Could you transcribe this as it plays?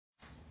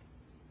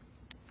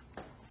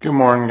Good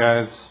morning,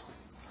 guys.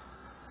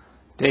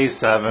 Day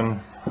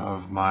 7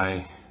 of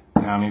my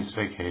Downey's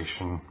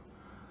vacation.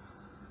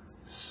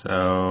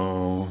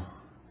 So,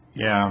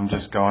 yeah, I'm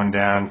just going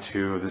down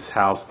to this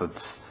house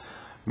that's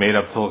made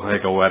up to look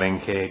like a wedding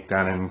cake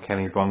down in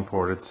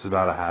Kennebunkport. It's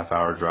about a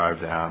half-hour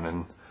drive down,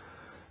 and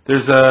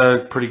there's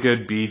a pretty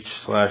good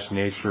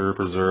beach/nature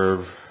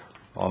preserve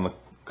on the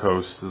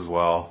coast as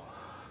well.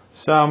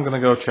 So I'm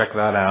gonna go check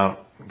that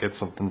out, get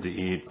something to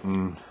eat,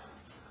 and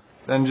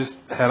then just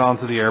head on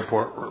to the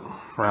airport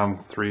around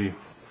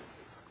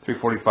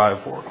 3:45,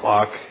 4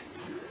 o'clock,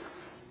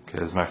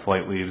 because my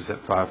flight leaves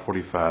at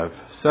 5:45.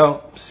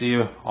 So, see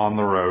you on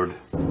the road.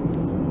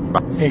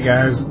 Hey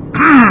guys.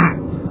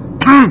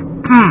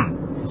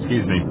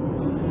 Excuse me.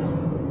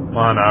 I'm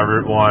on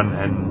Route 1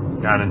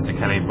 and down into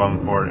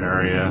Kennebunkport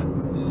area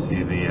to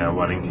see the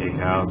wedding cake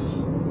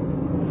house.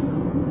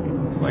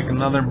 It's like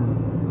another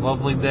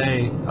lovely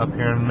day up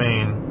here in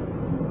Maine.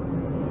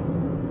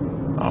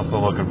 Also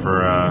looking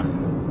for a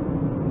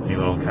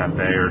little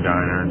cafe or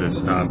diner to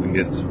stop and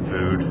get some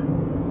food.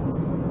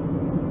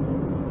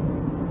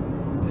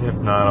 If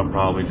not, I'll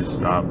probably just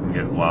stop and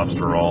get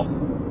lobster roll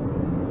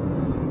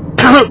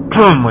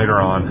later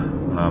on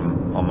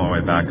my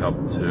way back up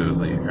to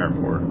the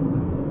airport.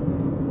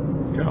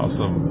 You could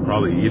also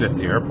probably eat at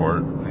the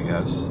airport, I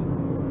guess.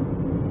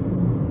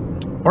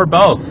 Or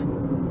both.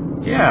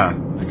 Yeah,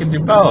 I could do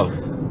both.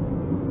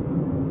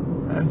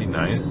 That'd be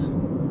nice.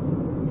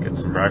 Get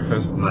some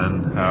breakfast and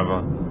then have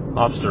a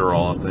lobster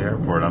roll at the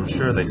airport. I'm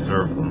sure they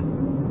serve them.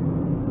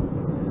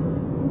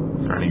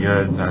 If they're any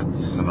good,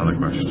 that's another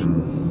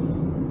question.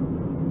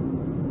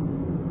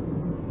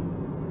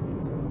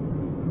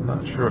 I'm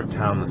not sure what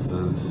town this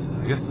is.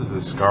 I guess this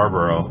is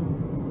Scarborough.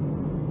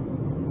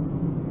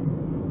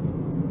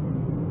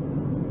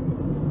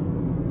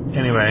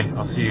 Anyway,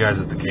 I'll see you guys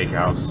at the cake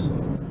house.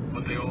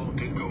 But they all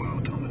did go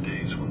out on the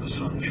days when the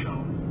sun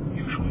shone,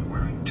 usually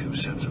wearing 2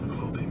 sets of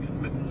clothing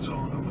and mittens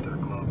on over their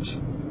gloves.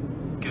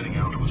 Getting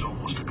out was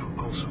almost a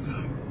compulsive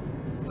thing.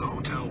 The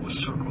hotel was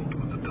circled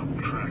with a double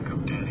track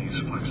of Danny's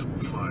flexible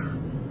flyer.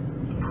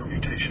 The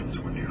permutations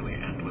were nearly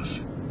endless.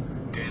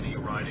 Danny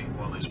riding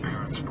while his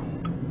parents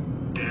pulled.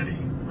 Daddy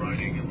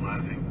riding and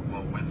laughing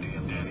while Wendy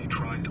and Danny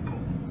tried to pull.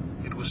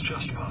 It was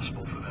just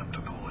possible for them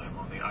to pull him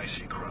on the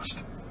icy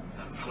crust,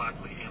 and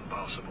flatly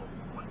impossible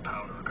when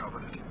powder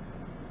covered it.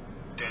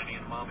 Danny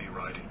and Mommy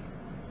riding.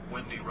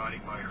 Wendy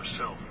riding by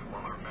herself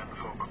while her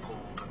menfolk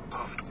pulled and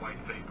puffed white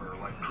vapor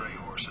like dray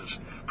horses,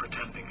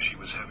 pretending she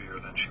was heavier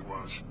than she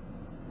was.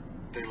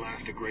 They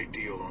laughed a great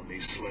deal on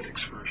these sled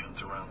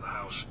excursions around the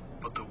house,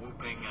 but the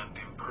whooping and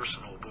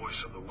impersonal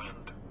voice of the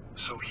wind,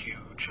 so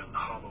huge and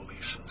hollowly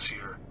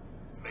sincere,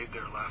 made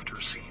their laughter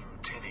seem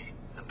tinny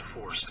and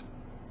forced.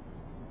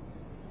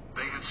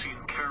 They had seen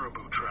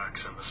caribou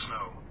tracks in the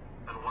snow,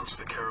 and once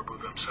the caribou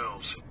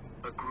themselves,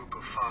 a group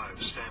of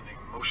 5 standing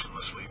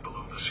motionlessly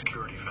below the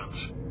security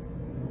fence.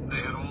 They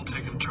had all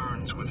taken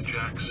turns with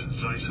Jack's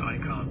Zeiss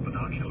Icon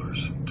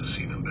binoculars to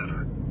see them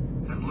better,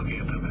 and looking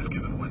at them had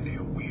given Wendy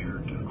a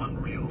weird,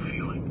 unreal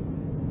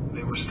feeling.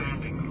 They were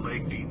standing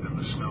leg-deep in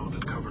the snow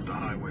that covered the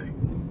highway,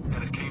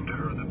 and it came to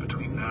her that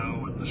between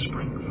now and the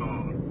spring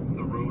thaw,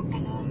 the road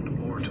belonged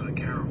more to the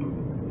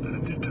caribou than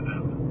it did to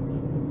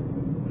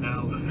them.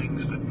 Now the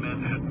things that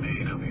men had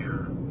made of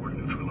here were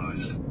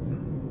neutralized.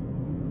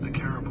 The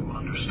caribou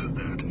understood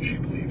that, she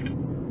believed.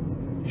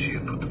 She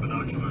had put the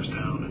binoculars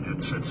down and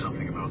had said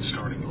something about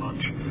starting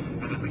lunch,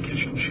 and in the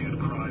kitchen she had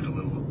cried a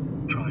little,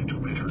 trying to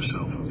rid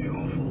herself of the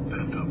awful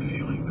pent-up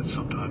feeling that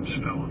sometimes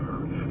fell on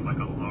her like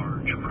a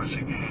large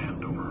pressing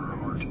hand over her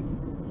heart.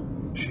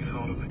 She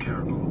thought of the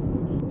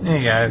caribou.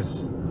 Hey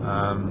guys,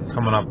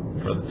 coming up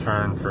for the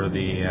turn for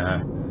the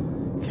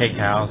cake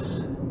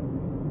house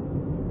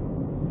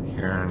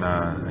here in,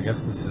 I guess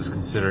this is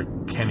considered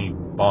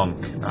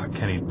Kennebunk, not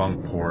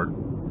Kennebunkport.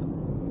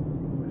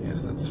 I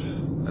guess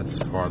that's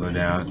farther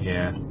down.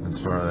 Yeah, that's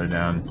farther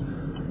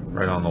down,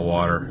 right on the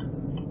water,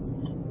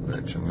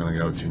 which I'm gonna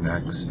go to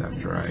next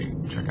after I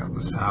check out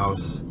this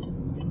house.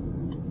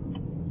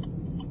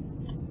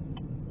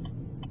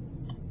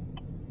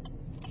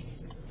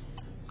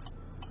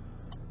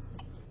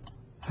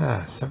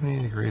 Ah,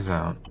 70 degrees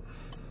out.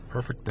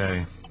 Perfect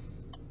day.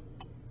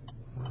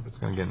 I wonder if it's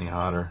gonna get any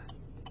hotter.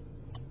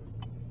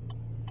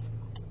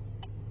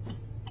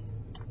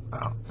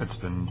 Wow, it's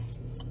been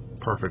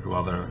perfect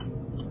weather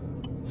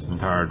this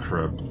entire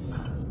trip.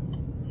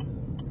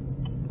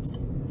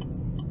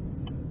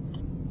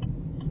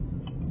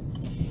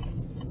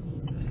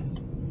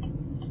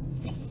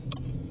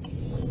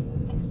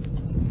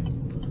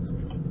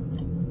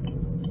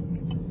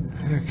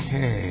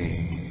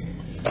 Okay.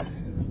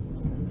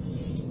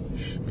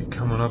 Should be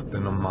coming up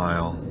in a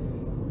mile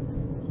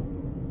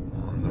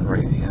on the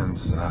right-hand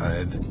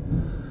side.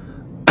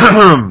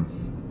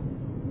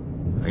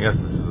 I guess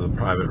this is a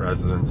private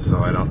residence, so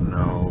I don't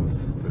know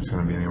if there's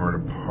going to be anywhere to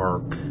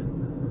park,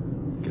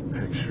 get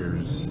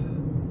pictures.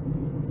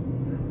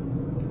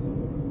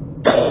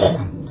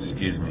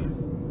 Excuse me.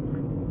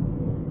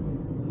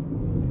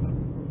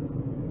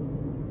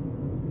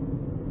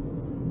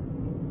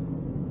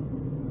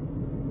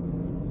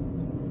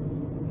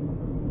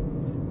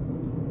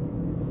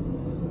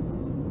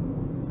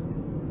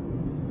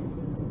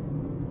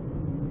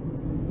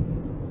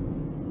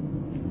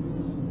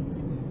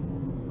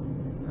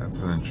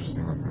 That's an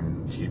interesting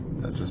looking Jeep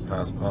that just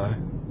passed by.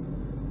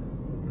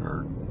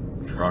 Or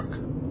truck.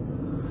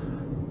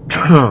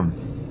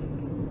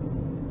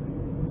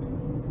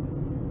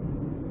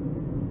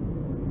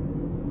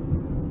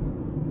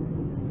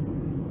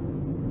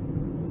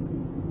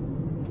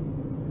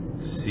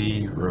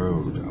 Sea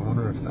Road. I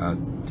wonder if that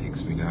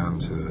takes me down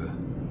to...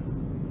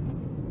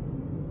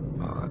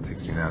 that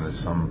takes me down to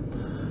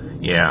some...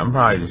 Yeah, I'm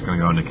probably just going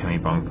to go into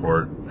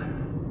Kennebunkport.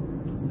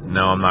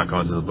 No, I'm not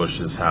going to the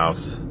Bush's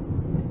house.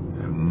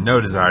 I have no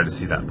desire to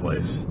see that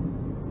place.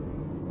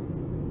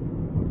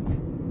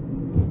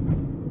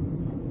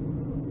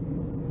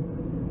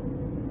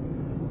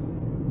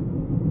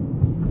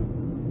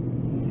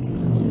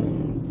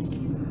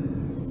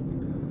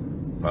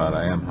 But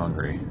I am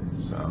hungry,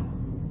 so...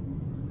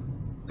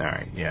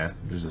 Alright, yeah,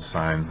 there's a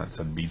sign that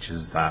said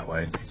beaches that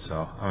way,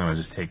 so I'm going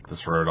to just take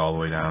this road all the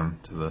way down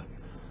to the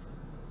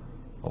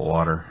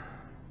water.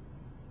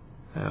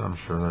 And I'm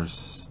sure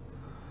there's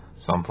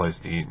some place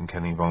to eat in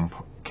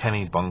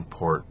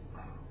Kennebunkport.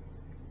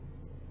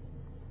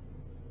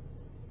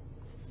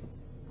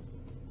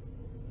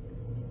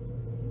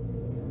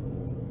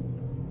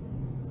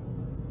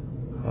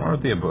 I wonder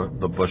if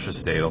the Bush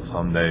estate will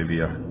someday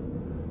be a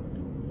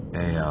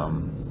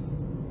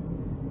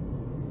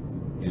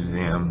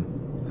museum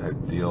type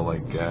deal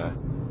like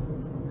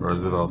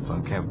Roosevelt's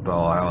on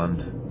Campbell Island.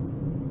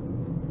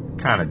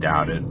 Kind of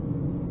doubt it,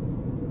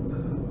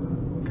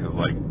 because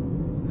like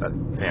that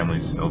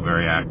family's still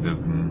very active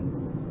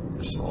and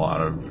there's a lot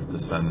of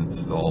descendants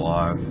still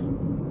alive.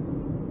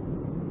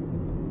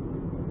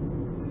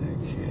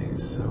 Okay,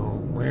 so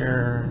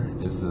where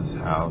is this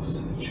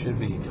house? It should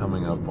be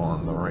coming up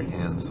on the right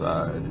hand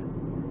side.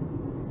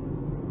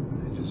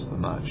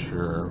 I'm not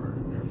sure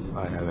if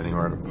I have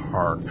anywhere to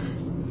park.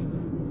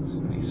 Is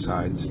there any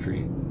side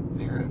street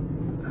near it?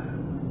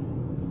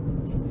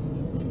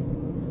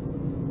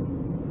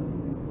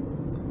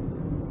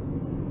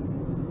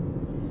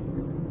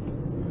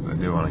 I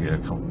do want to get a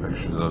couple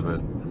pictures of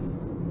it.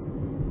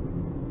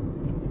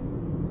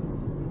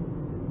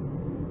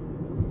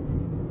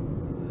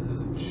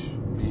 It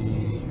should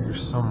be here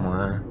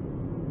somewhere.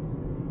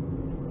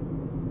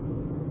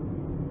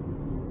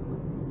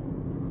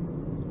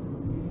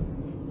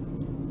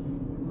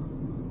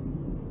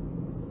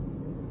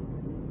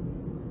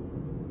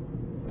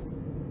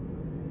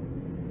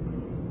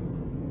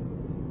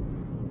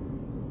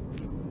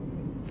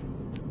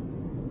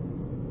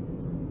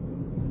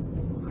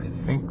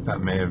 That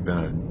may have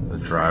been a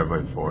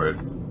driveway for it.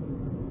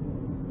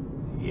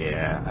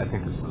 Yeah, I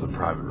think this is a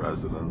private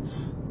residence.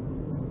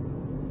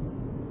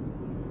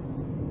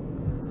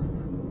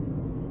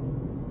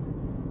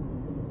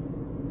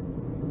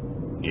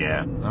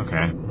 Yeah,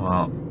 okay.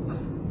 Well,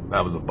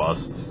 that was a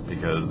bust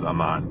because I'm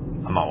not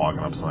walking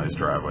up somebody's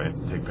driveway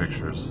to take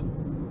pictures.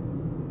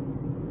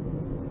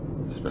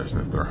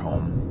 Especially if they're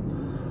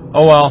home.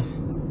 Oh well.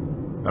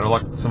 Better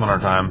luck some other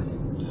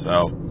time.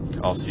 So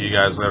I'll see you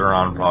guys later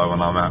on, probably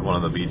when I'm at one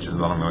of the beaches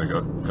that I'm going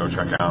to go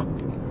check out.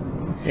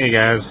 Hey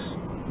guys,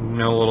 I'm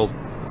in a little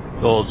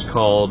village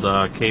called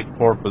Cape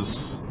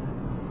Porpoise.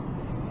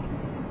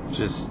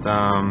 Just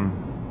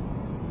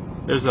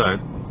there's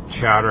a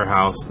chowder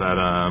house that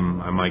I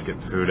might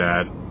get food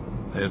at.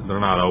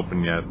 They're not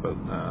open yet, but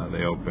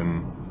they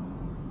open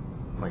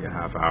like a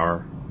half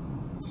hour.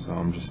 So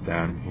I'm just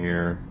down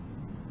here.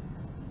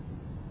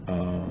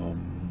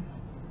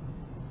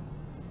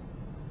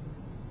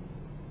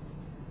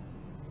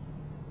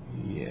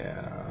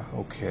 Yeah,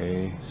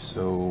 okay,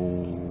 so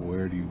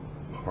where do you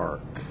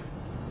park?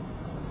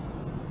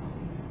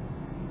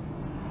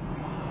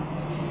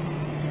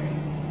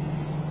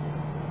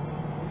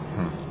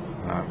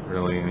 Not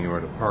really anywhere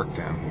to park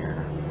down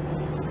here.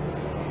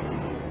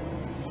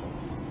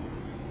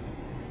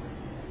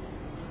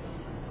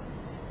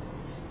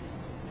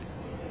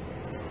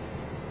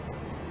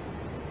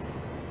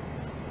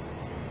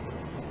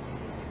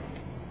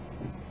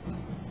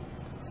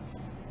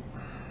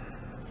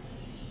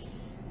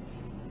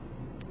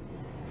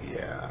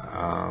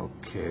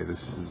 Okay,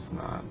 this is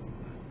not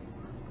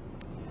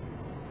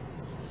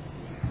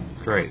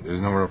great. There's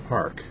nowhere to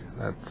park.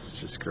 That's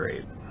just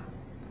great.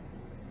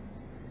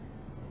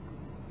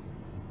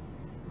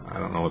 I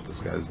don't know what this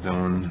guy's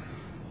doing.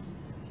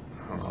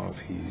 I don't know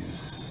if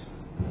he's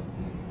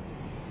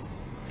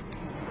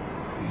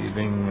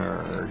leaving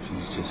or if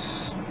he's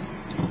just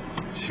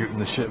shooting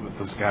the shit with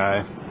this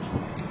guy.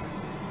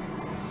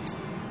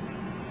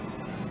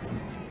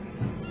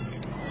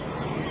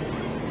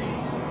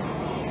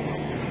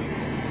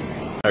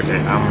 Okay,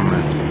 I'm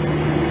gonna...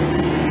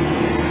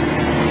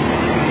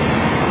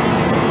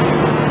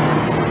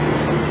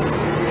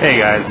 Hey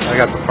guys, I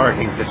got the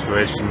parking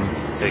situation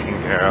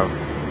taken care of.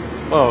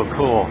 Oh,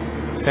 cool.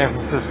 San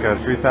Francisco,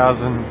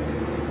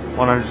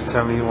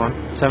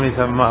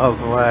 3,177 miles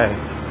away.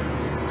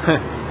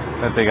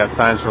 But they got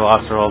signs for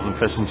lobster rolls and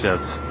fish and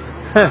chips.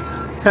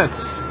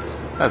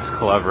 That's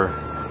clever.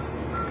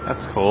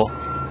 That's cool.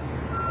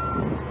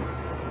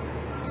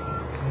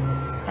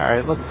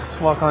 Alright, let's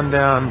walk on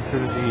down to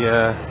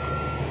the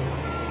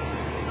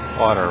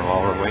water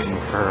while we're waiting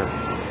for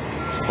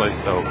this place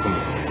to open.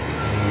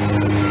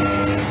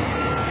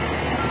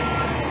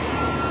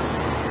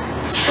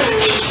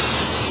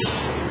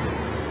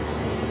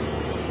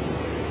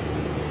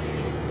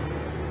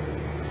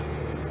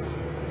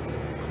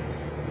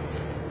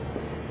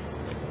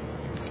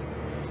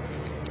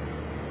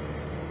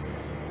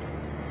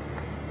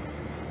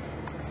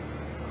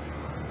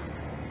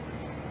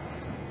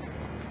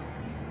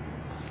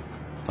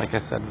 Like I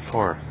said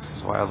before, this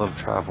is why I love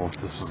travel.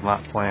 This was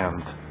not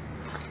planned.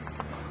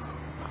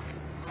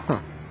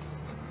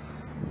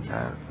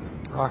 Giant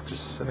rock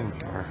just sitting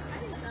here.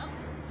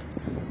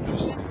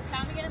 Interesting.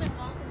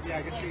 Yeah,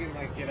 I guess we can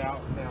like get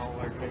out now,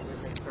 like make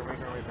our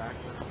way back.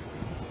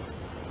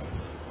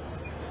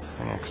 Does this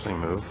thing actually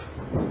move?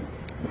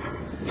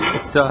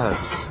 It does.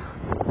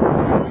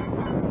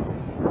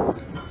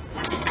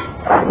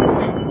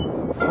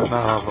 Not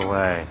all the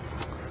way.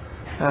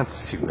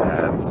 That's too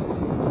bad.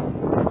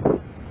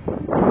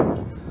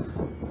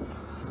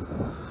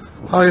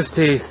 August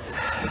 8th,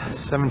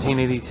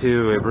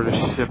 1782, a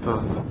British ship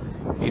of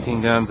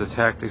 18 guns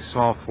attacked a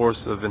small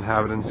force of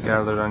inhabitants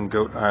gathered on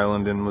Goat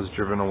Island and was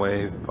driven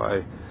away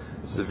by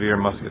severe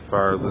musket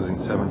fire, losing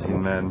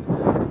 17 men.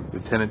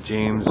 Lieutenant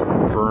James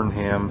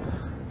Burnham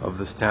of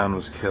this town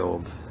was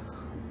killed.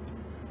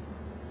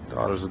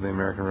 Daughters of the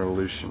American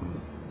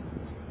Revolution,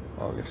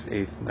 August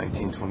 8th,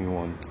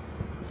 1921.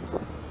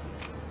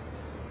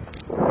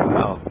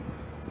 Wow.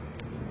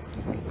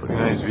 Pretty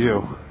nice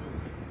view.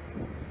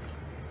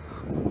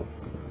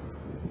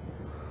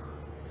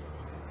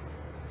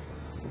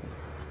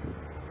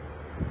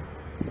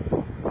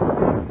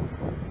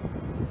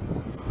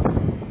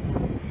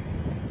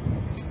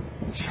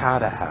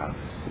 Chowder House.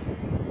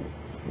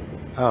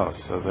 Oh,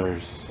 so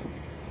there's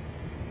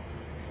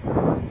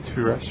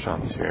 2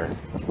 restaurants here.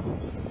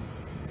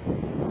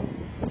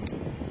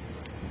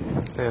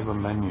 They have a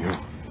menu.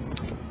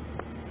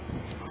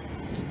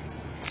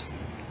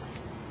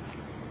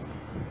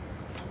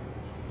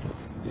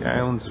 The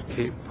islands of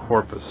Cape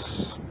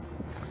Porpoise.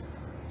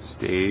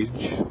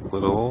 Stage,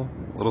 little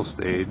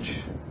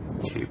stage,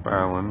 Cape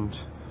Island,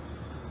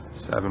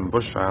 Seven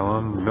Bush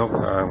Island, Milk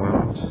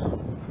Island,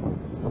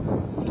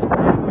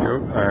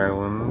 Goat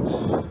Island,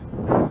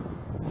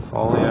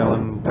 Folly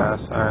Island,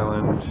 Bass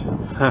Island,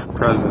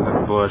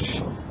 President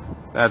Bush.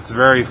 That's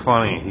very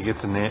funny. He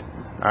gets an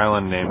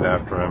island named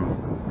after him.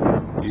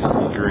 Used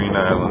to be Green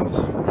Island.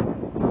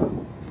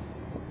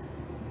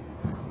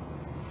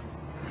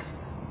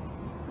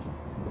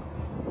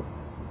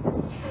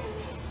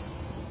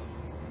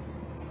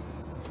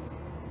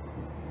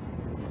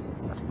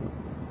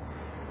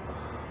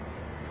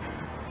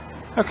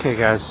 Okay,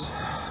 guys.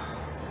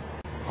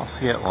 I'll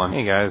see you at lunch.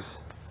 Hey, guys.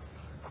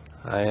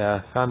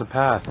 I found a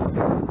path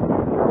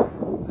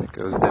that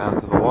goes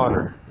down to the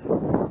water.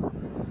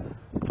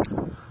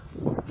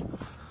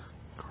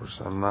 Of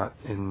course, I'm not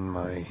in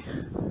my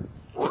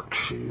work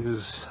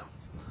shoes,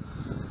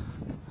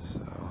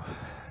 so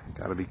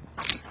gotta be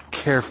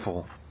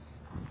careful.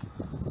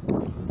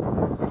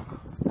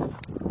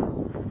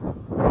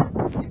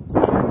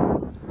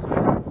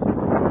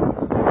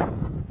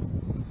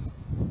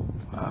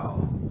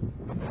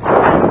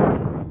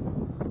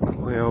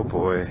 Oh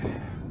boy,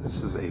 this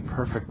is a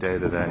perfect day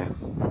today.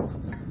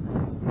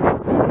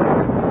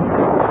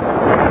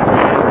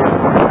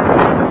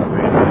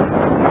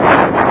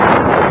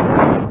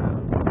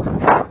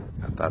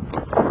 Got that to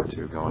look forward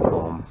to going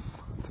home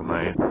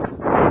tonight.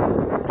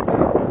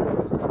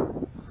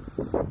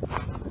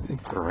 I think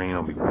the rain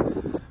will be,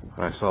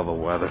 when I saw the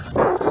weather,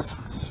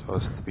 it's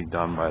supposed to be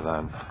done by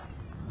then.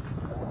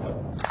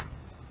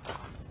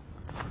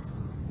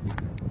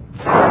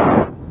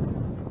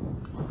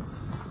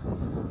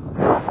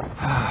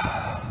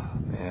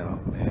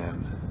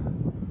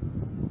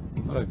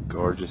 What a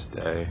gorgeous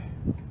day.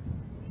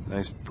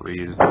 Nice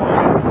breeze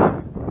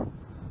blowing.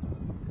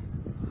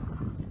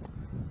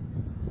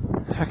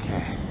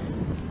 Okay.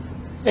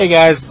 Hey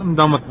guys, I'm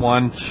done with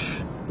lunch.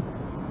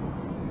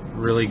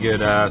 Really good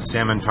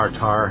salmon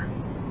tartare.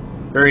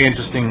 Very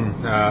interesting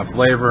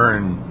flavor,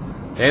 and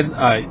they had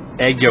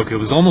egg yolk. It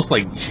was almost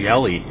like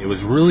jelly. It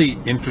was really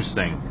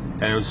interesting.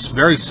 And it was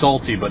very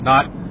salty, but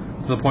not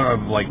to the point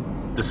of like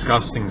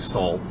disgusting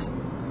salt.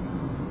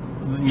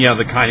 You know,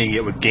 the kind you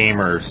get with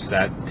gamers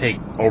that take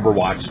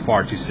Overwatch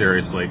far too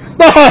seriously.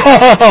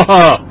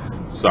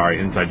 Sorry,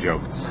 inside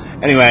joke.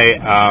 Anyway,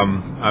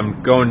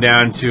 I'm going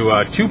down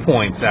to 2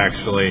 points,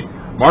 actually.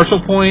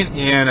 Marshall Point,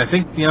 and I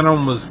think the other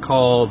one was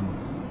called...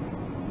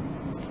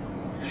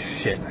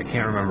 Shit, I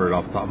can't remember it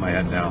off the top of my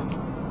head now.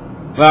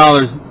 Well,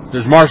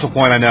 there's Marshall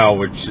Point, I know,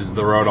 which is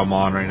the road I'm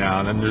on right now.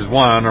 And then there's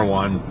one other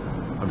one.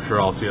 I'm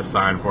sure I'll see a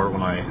sign for it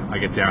when I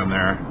get down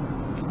there.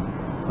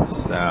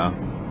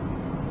 So...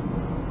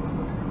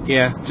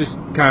 yeah, just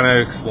kind of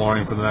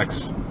exploring for the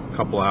next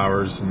couple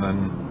hours and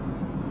then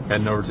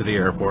heading over to the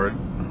airport.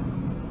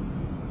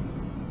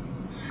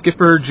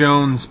 Skipper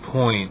Jones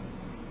Point,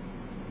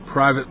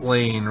 private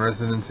lane,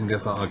 residence and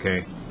guest.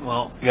 Okay,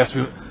 well, I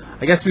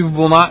guess we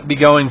will not be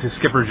going to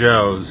Skipper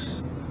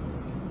Joe's.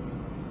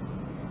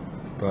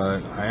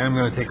 But I am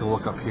going to take a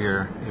look up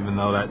here, even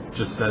though that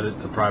just said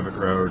it's a private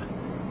road.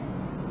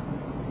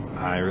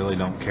 I really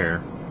don't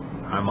care.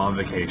 I'm on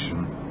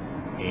vacation,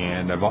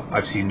 and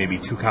I've seen maybe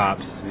 2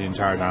 cops the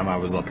entire time I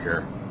was up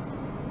here.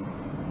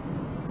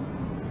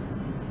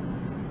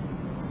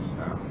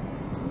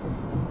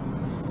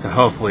 So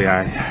hopefully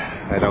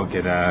I don't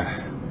get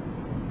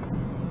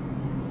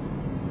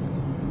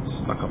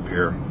stuck up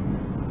here.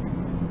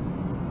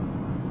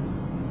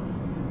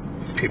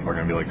 These people are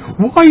gonna be like,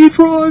 "Why are you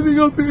driving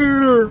up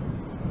here?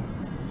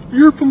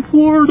 You're from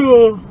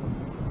Florida."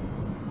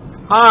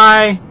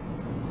 Hi.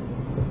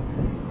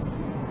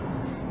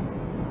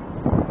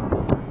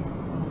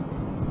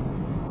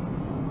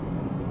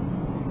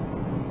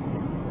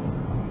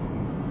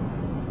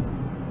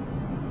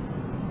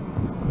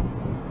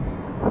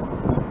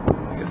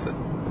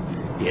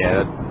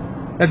 Yeah,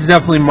 that's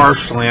definitely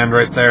marshland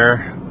right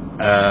there.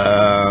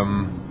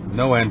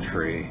 No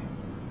entry.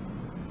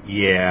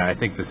 Yeah, I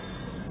think this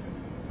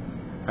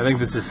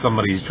is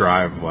somebody's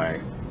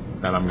driveway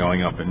that I'm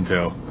going up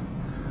into.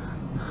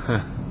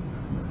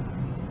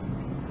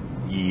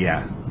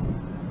 Yeah.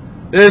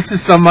 This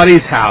is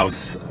somebody's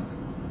house.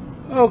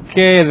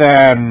 Okay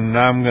then,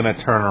 I'm gonna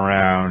turn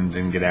around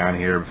and get down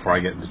here before I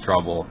get into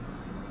trouble.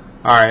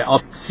 Alright,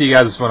 I'll see you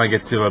guys when I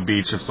get to a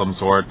beach of some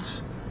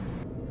sorts.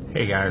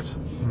 Hey guys,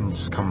 I'm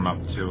just coming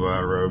up to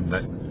a road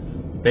that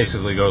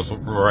basically goes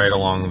right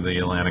along the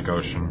Atlantic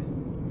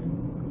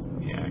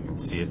Ocean. Yeah, I can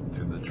see it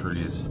through the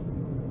trees.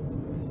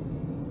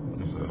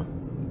 There's a,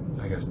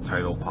 I guess,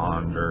 tidal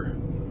pond or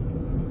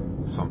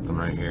something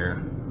right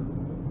here.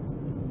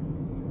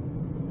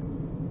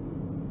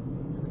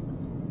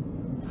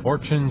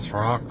 Fortunes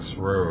Rocks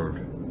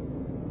Road.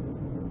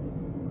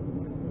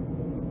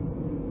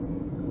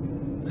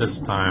 This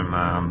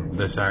time,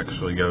 this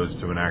actually goes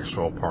to an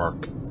actual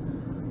park.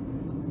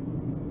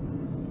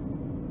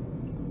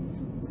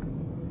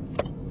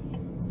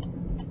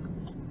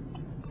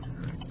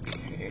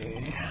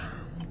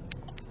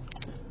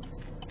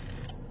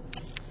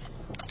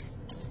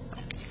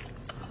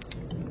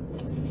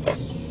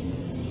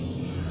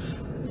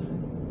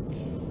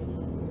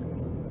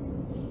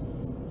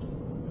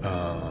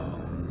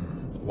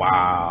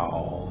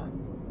 Wow.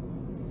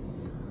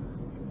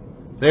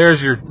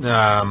 There's your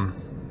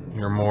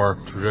more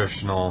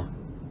traditional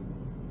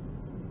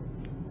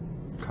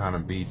kind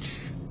of beach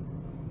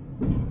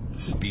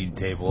speed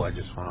table I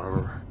just went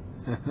over.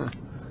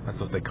 That's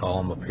what they call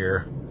them up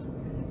here.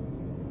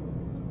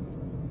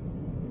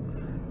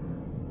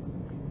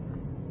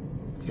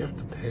 Do you have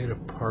to pay to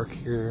park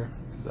here?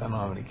 Because I don't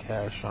have any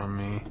cash on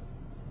me.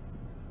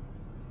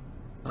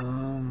 Well,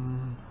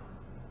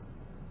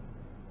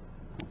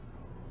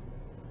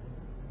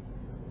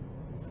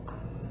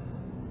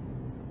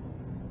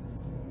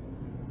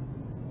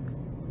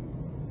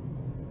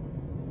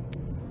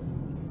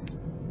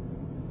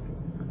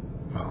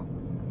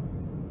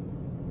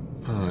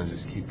 I'm gonna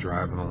just keep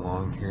driving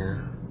along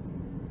here.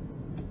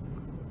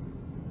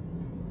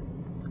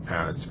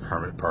 It's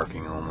permit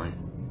parking only.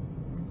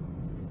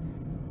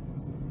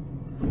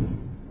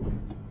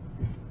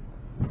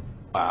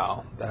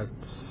 Wow,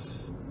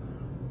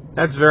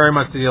 that's very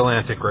much the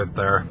Atlantic right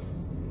there.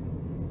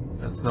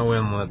 That's no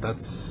inlet,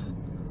 that's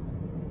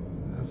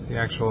the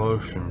actual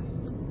ocean.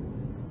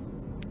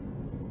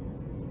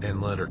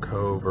 Inlet or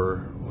cove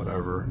or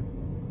whatever.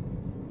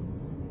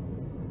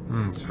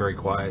 It's very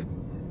quiet.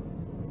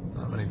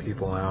 Not many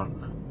people out.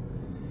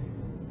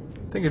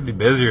 I think it'd be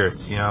busier.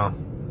 It's,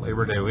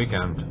 Labor Day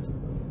weekend.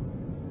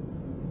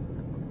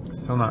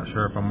 Still not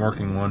sure if I'm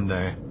working one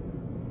day.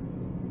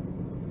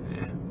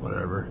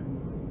 Whatever.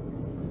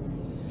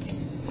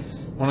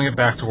 Want to get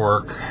back to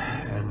work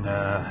and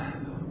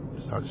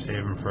start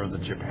saving for the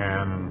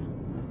Japan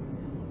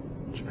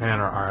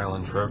or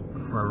Ireland trip,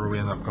 wherever we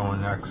end up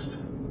going next.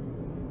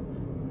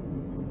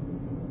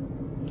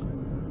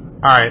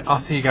 Alright, I'll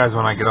see you guys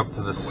when I get up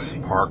to this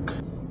park.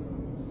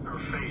 Her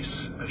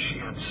face, as she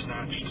had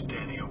snatched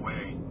Danny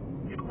away,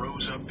 it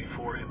rose up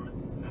before him,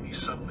 and he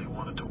suddenly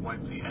wanted to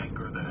wipe the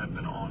anger that had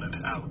been on it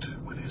out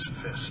with his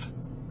fist.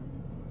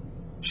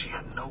 She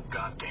had no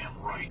goddamn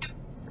right.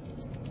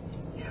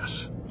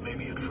 Yes,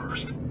 maybe at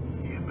first.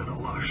 He had been a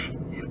lush.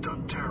 He had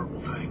done terrible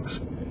things.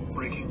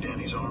 Breaking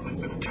Danny's arm had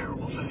been a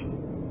terrible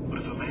thing. But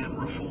if a man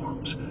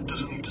reforms,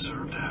 doesn't he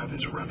deserve to have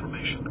his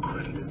reformation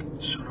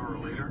credited sooner or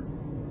later?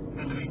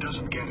 And if he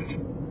doesn't get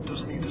it,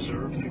 doesn't he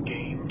deserve the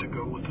game to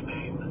go with the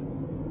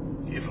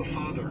name? If a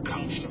father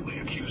constantly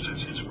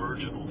accuses his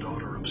virginal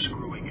daughter of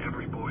screwing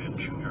every boy in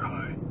junior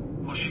high,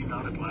 must she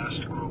not at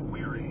last grow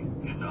weary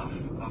enough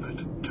of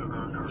it to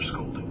earn her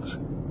scoldings?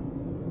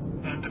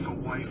 And if a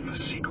wife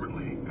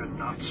secretly, and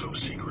not so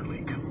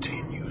secretly,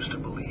 continues to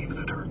believe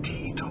that her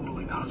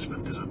teetotaling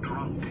husband is a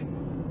drunk?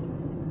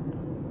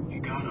 He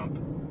got up,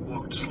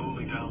 walked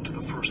slowly down to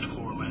the first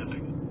floor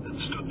landing,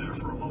 and stood there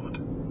for a moment.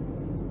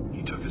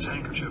 He took his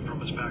handkerchief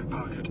from his back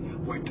pocket,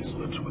 wiped his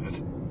lips with it,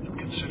 and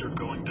considered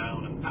going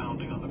down and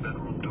pounding on the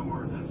bedroom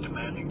door,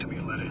 demanding to be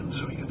let in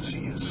so he could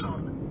see his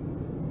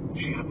son.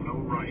 She had no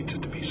right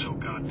to be so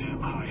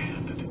goddamn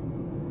high-handed.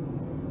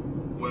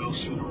 Well,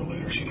 sooner or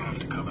later she'd have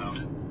to come out,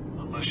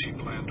 unless she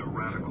planned a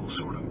radical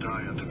sort of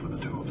diet for the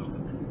two of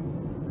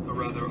them. A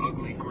rather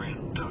ugly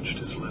grin touched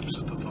his lips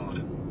at the thought.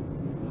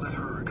 Let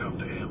her come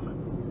to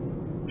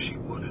him. She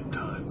would in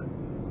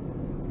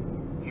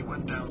time. He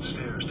went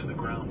downstairs to the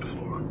ground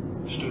floor,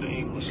 stood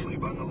aimlessly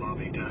by the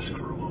lobby desk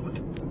for a moment,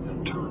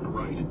 and turned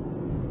right.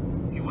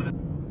 He went.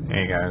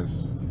 Hey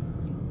guys.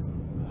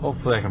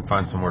 Hopefully I can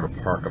find somewhere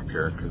to park up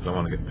here, because I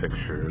want to get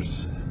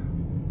pictures.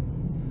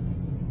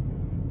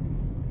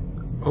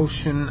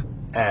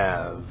 Ocean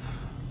Ave.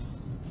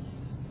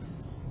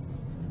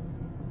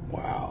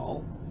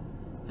 Wow.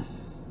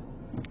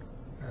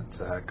 That's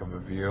a heck of a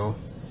view.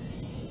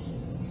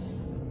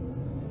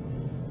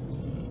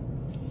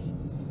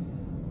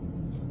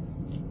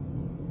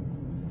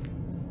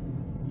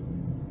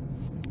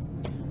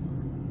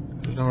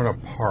 There's nowhere to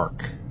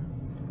park.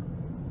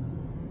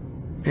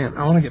 Man,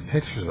 I want to get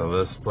pictures of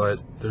this, but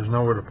there's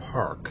nowhere to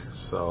park,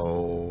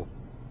 so...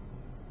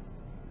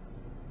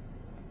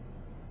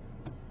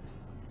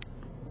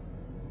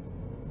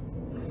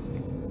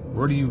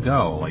 Where do you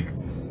go? Like,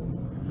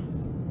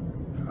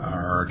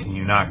 or can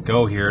you not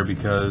go here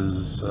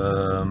because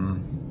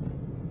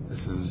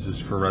this is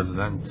just for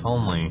residents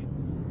only?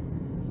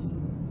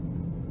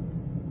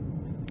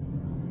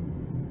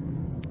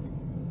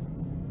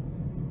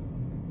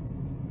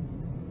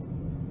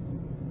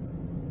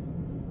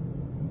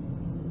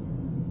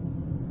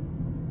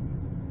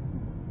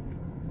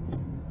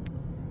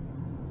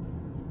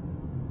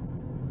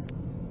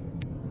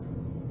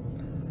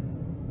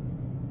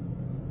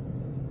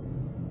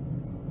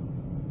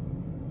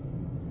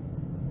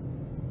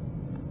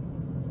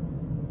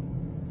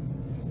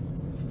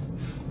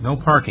 No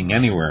parking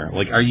anywhere.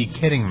 Like, are you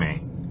kidding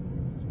me?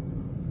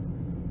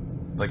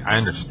 Like, I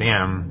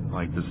understand,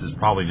 like, this is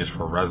probably just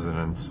for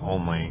residents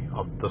only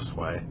up this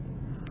way.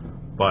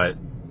 But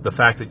the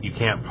fact that you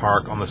can't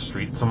park on the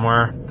street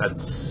somewhere,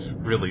 that's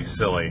really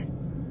silly.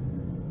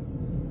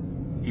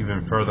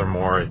 Even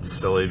furthermore, it's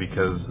silly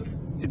because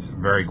it's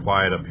very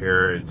quiet up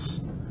here.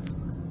 It's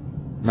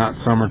not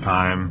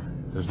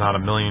summertime. There's not a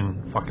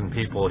million fucking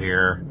people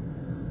here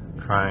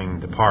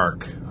trying to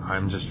park.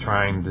 I'm just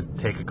trying to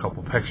take a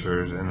couple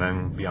pictures and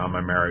then be on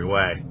my merry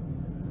way.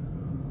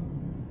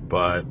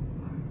 But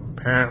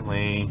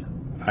apparently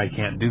I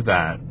can't do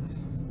that.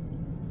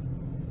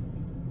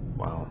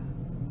 Well,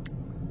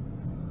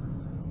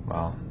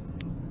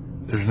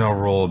 there's no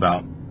rule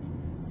about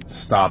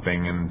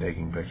stopping and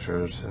taking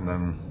pictures and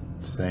then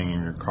staying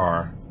in your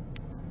car,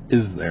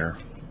 is there?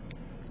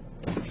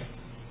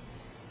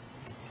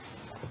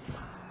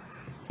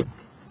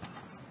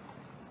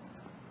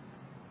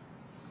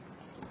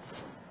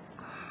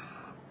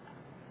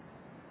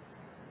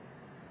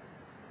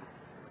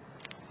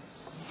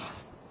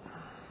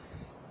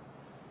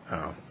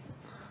 Oh.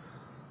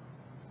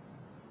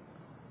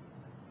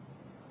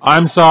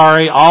 I'm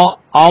sorry.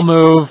 I'll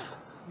move.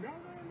 No.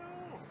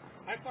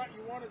 I thought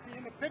you wanted to be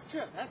in the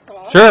picture. That's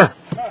all. Sure.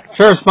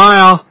 Sure.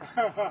 Smile.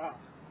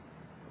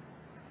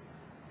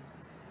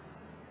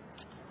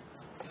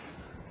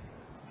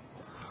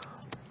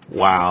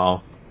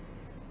 Wow.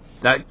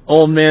 That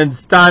old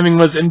man's timing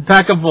was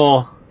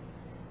impeccable.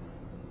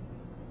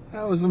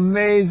 That was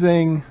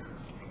amazing.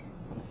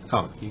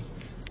 Oh, you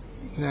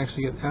can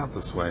actually get out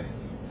this way.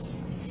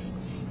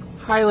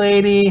 Hi,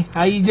 lady.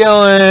 How you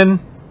doing?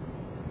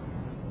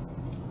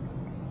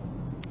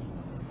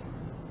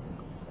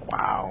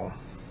 Wow.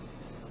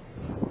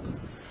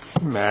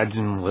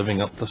 Imagine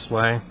living up this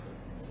way.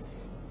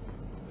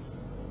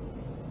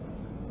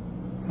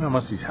 How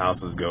much these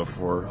houses go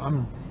for?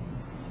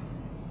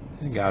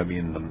 They gotta be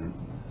in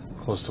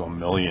the close to $1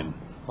 million.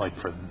 Like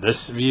for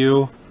this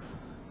view,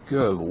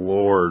 good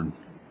lord.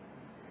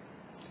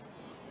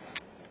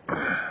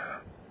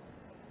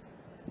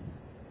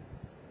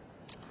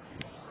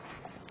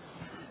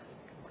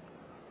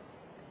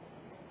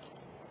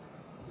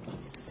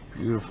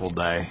 Beautiful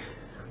day.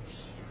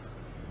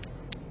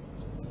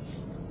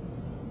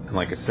 And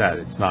like I said,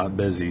 it's not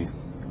busy.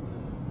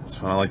 That's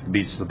when I like the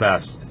beach the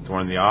best.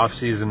 During the off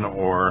season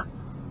or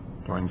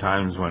during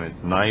times when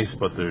it's nice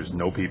but there's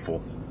no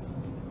people.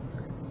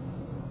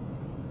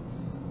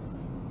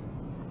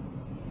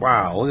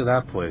 Wow, look at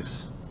that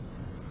place.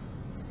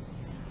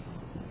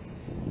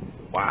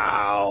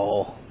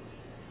 Wow.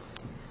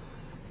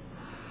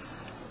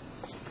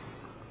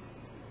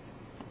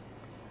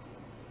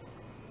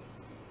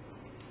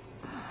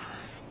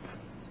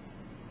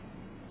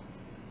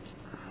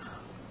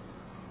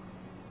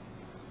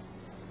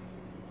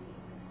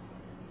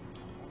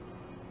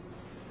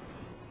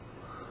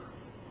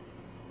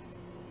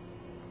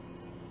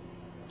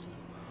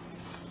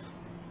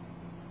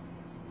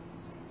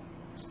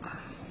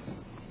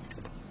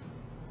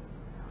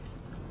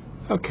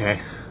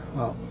 Okay,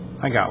 well,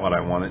 I got what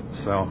I wanted,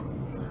 so.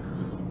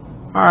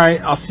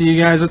 Alright, I'll see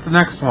you guys at the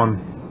next one,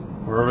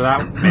 wherever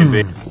that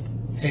may be.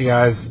 Hey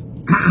guys,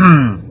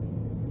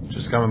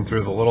 just coming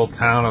through the little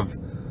town of,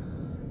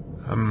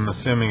 I'm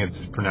assuming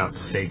it's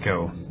pronounced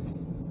Saco,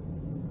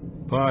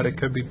 but it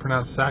could be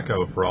pronounced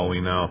Saco for all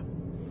we know.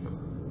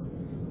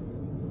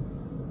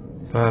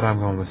 But I'm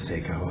going with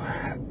Seiko.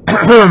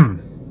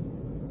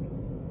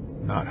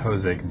 Not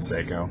Jose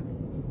Canseco.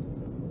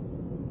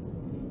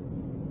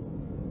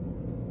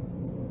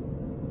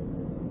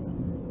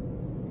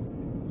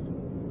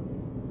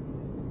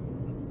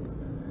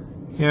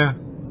 Yeah,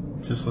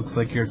 just looks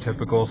like your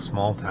typical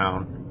small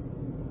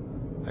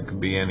town. That could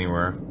be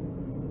anywhere.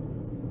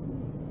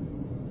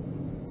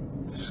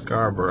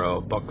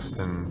 Scarborough,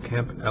 Buxton,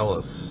 Camp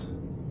Ellis.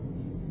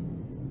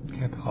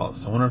 Camp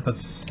Ellis. I wonder if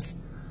that's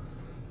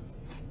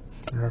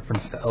in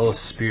reference to Ellis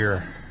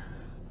Spear,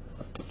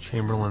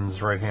 Chamberlain's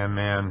right-hand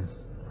man,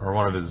 or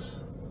one of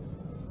his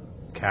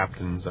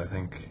captains, I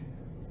think.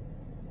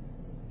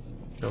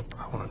 Nope,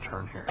 I want to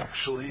turn here,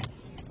 actually.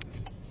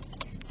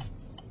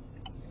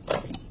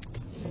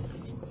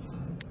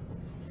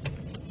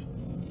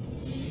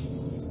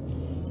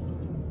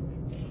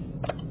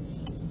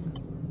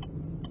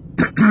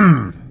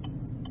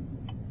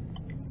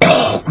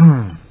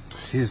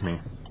 Excuse me.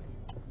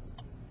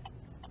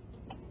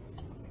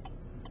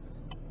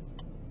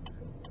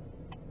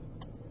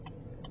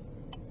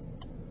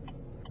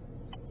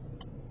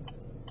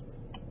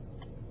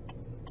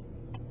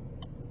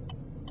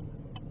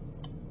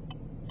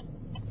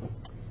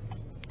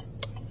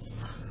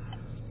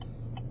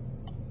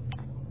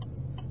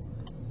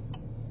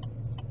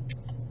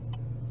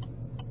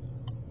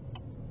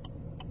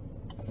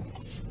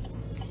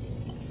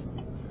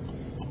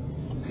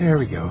 There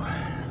we go.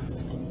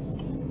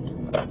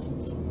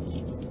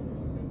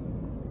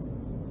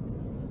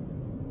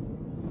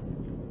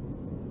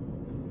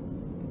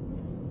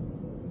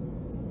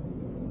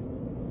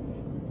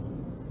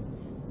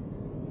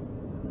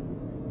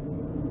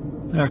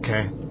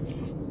 Okay.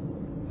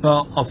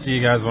 Well, I'll see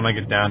you guys when I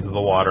get down to the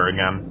water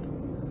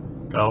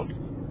again. Oh.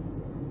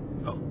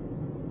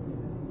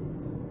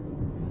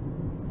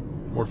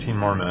 14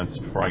 more minutes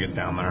before I get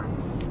down there.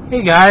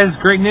 Hey guys,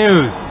 great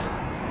news!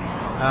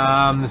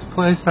 This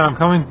place that I'm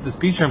coming, this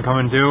beach I'm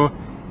coming to,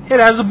 it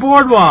has a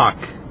boardwalk!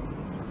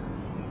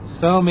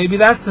 So maybe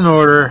that's in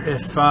order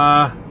if,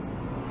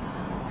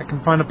 I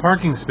can find a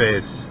parking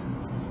space.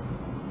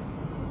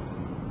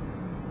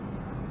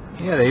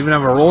 Yeah, they even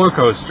have a roller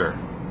coaster.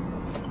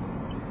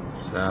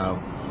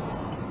 So,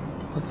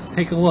 let's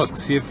take a look,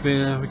 see if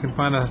we can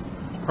find a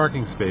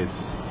parking space.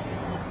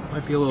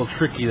 Might be a little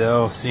tricky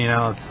though, seeing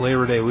how it's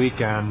Labor Day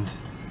weekend.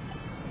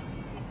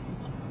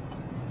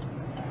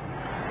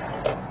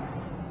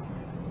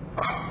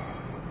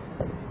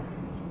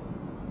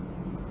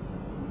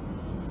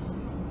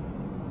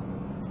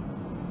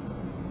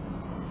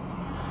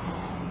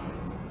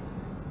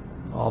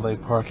 All day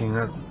parking,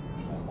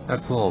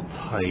 that's a little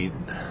tight.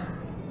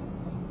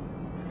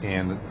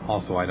 And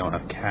also I don't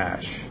have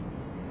cash.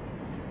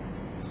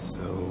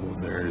 So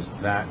there's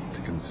that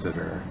to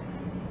consider.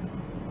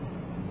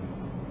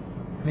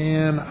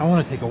 Man, I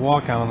want to take a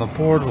walk out on the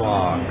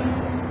boardwalk.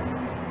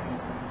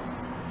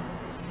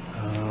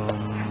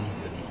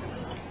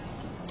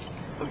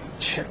 Let me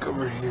check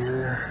over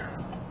here.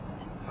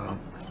 Oh,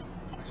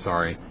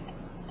 sorry.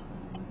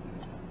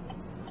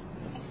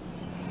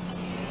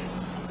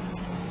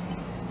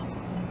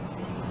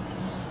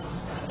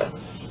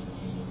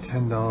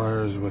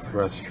 $10 with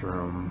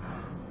restroom.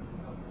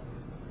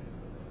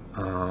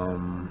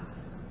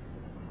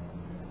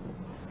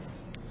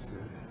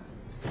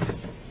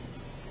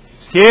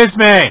 Excuse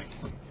me.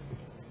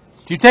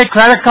 Do you take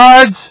credit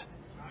cards?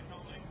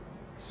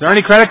 Is there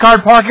any credit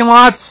card parking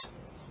lots?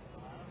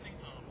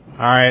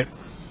 Alright.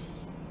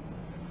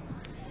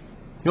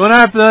 You wouldn't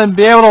have to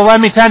be able to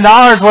lend me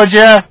 $10, would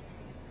you?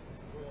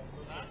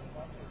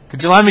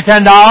 Could you lend me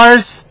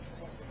 $10?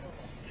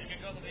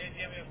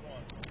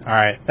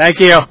 Alright,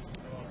 thank you.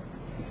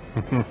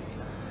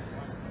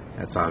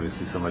 That's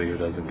obviously somebody who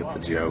doesn't get the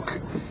joke.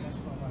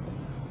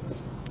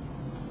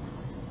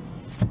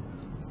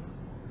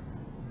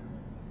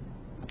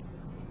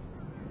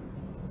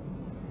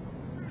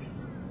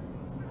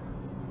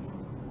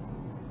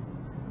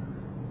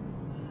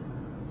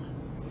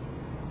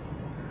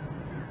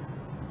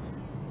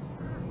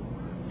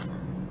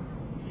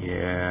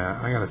 Yeah,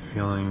 I got a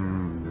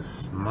feeling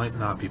this might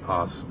not be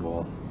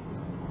possible.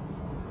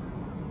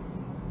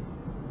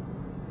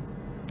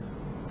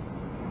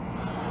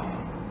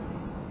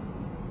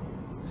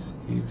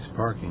 Steve's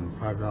parking,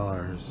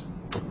 $5.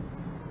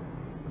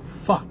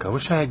 Fuck, I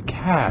wish I had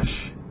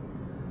cash.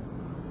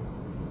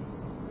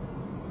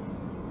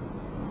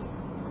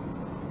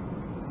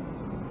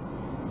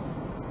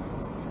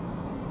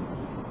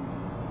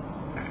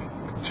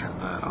 Turn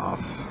that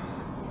off.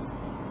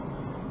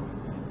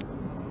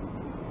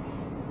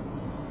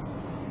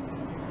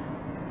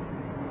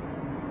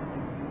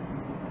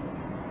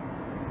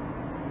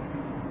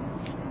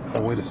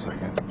 Oh, wait a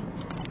second.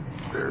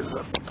 There's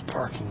a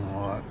parking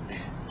lot.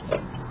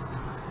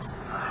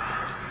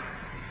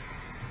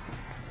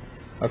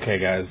 Okay,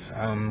 guys,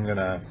 I'm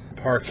gonna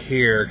park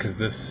here because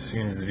this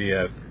seems to be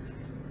a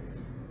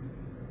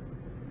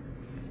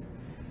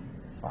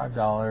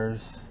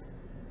 $5.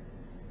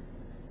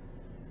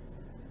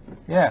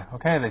 Yeah,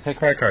 okay, they take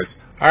credit cards.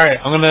 Alright,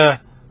 I'm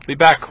gonna Be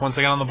back once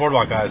I get on the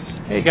boardwalk, guys.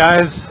 Hey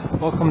guys,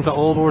 welcome to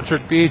Old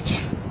Orchard Beach.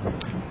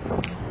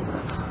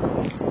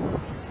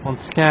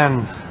 Once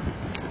again,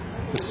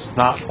 this was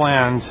not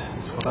planned.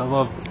 It's what I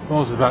love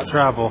most about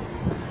travel.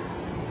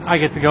 I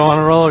get to go on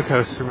a roller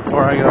coaster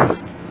before I go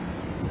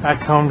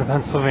back home to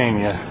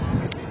Pennsylvania.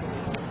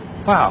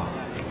 Wow,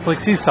 it's like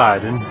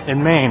Seaside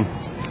in Maine.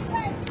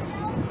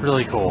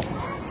 Really cool.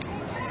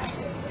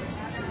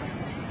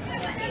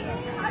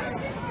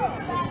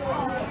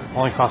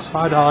 Only cost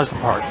 $5 to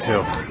park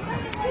too.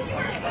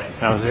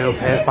 And I was able to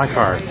pay with my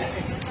card.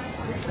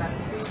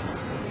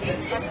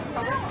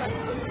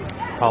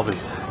 Probably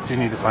do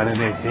need to find an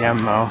ATM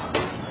though.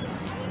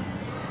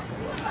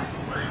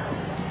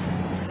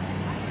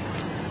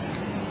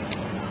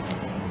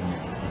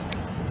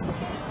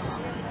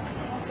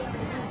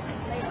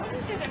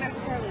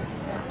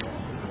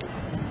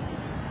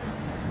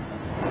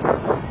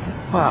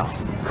 Wow,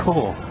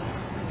 cool.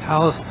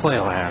 Palace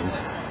Playland.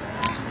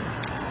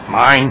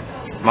 Mine.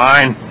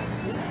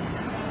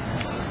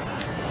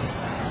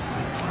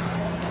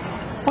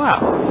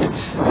 Wow,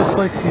 it's just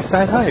like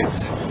Seaside Heights.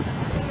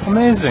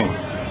 Amazing.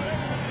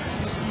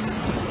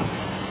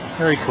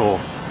 Very cool.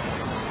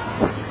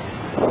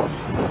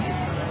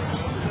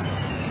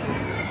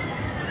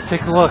 Let's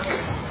take a look.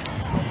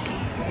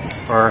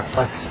 Or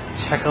let's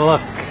check a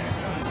look.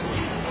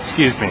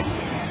 Excuse me.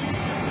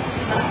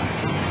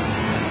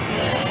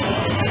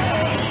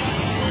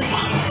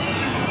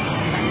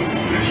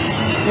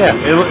 Yeah,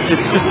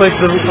 it's just like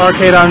the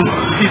arcade on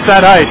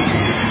Seaside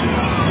Heights.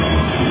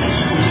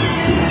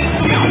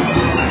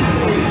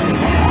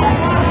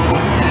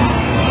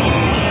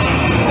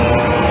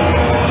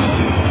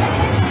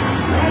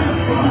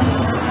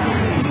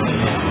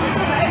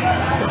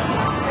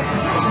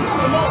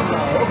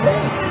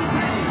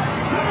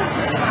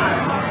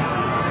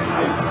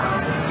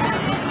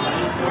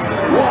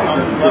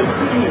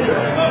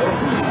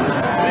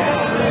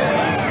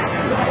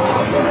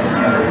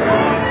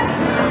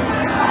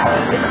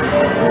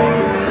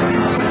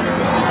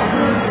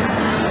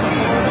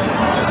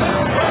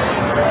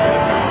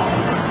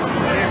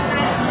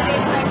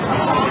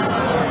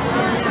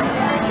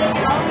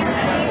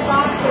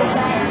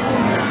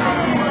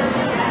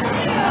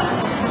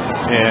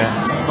 Yeah,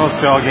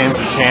 mostly all games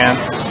of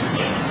chance.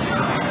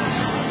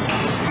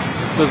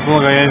 Doesn't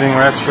look like anything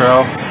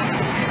retro.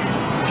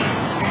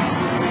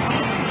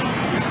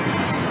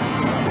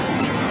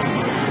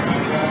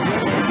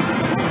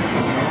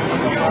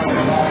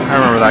 I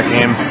remember that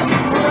game.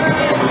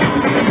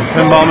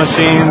 Pinball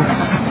machines.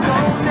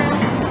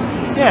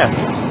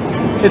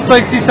 Yeah, it's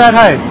like Seaside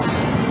Heights.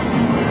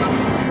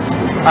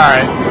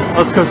 Alright,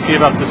 let's go see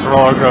about this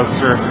roller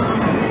coaster.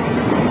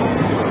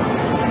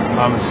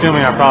 I'm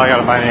assuming I probably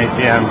gotta find an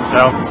ATM,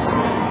 so.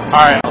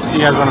 Alright, I'll see you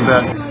guys in a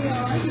bit.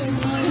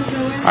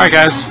 Alright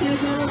guys,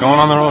 going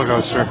on the roller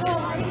coaster.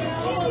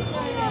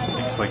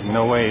 It's like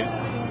no wait.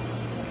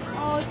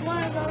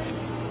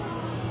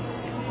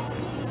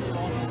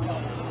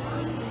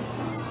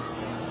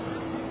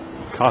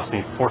 It cost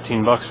me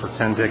 $14 for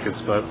 10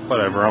 tickets, but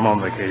whatever, I'm on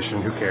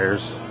vacation, who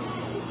cares?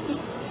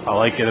 If I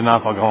like it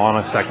enough, I'll go on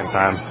a second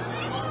time.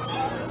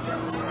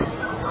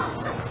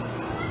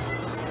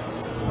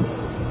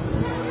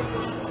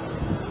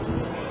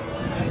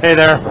 Hey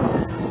there.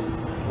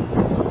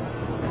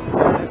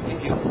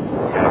 Thank you.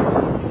 Okay.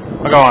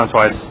 I'll go on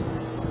twice.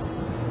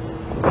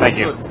 Thank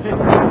you.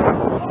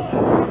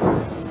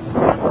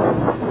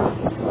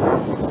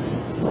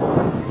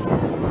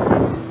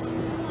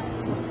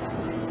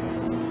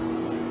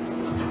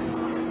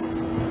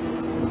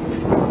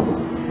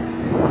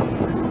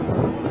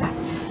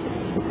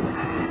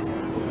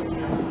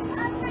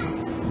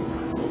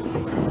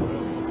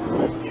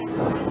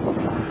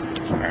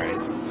 Alright.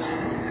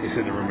 They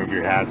said to remove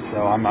your hats,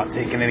 so I'm not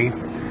taking any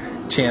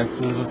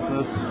chances with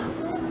this.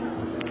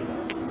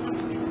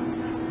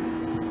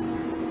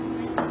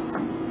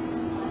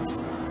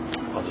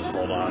 I'll just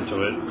hold on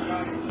to it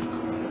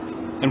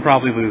and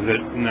probably lose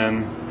it, and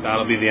then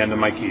that'll be the end of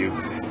my cube.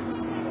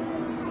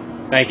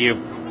 Thank you.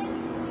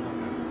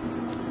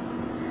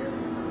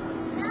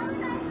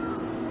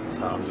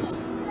 So I'm just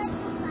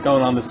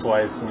going on this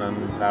twice, and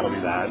then that'll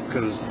be that,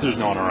 because there's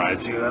no other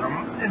rides here that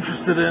I'm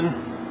interested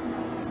in.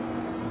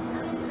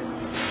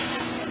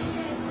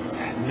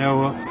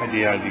 No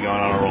idea I'd be going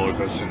on a roller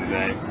coaster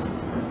today.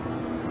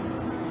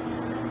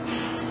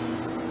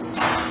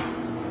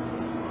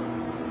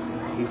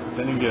 Let's see if it's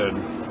any good.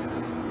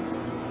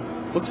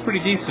 Looks pretty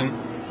decent.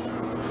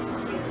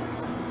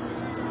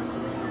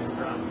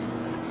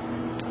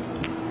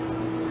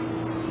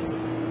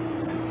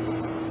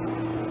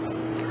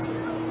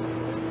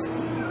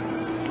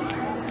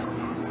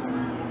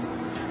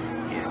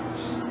 Yeah,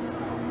 just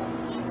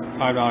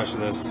 $5 for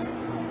this.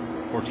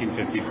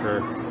 $14.50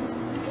 for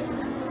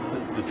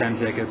the 10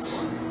 tickets,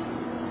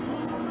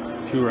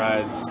 2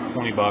 rides,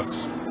 $20.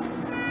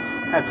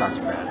 That's not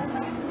too bad.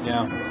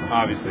 Yeah,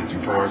 obviously it's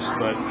for tourists,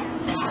 but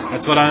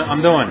that's what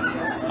I'm doing.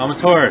 I'm a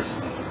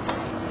tourist.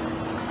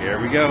 Here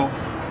we go.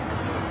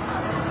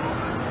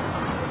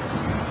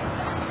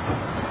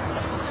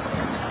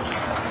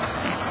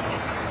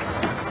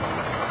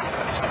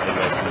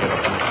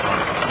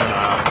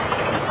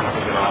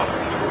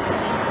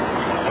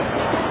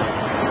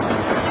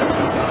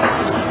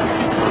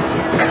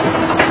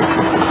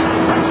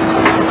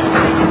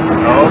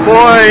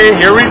 boy,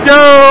 here we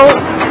go!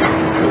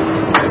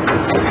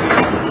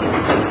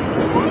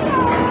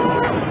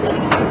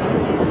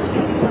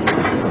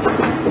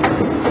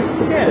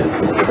 Yeah,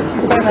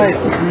 it's Seaside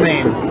Heights,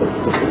 Maine.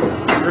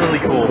 Really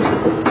cool.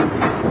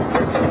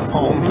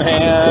 Oh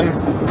man,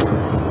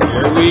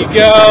 here we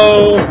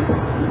go.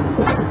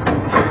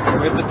 Are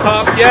we at the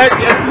top yet?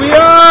 Yes, we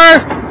are.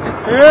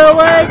 Here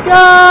we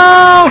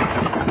go.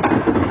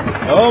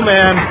 Oh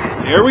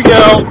man, here we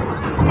go.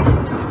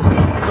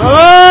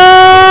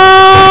 Oh!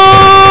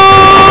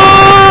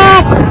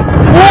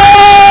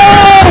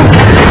 Whoa!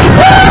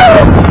 Woo!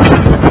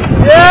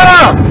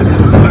 Yeah!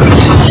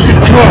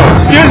 Oh,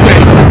 excuse me.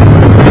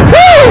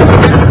 Woo!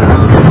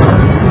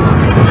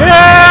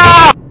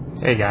 Yeah!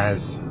 Hey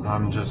guys,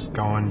 I'm just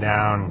going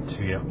down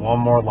to get one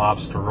more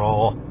lobster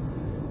roll,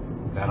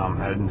 then I'm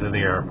heading to the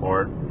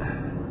airport.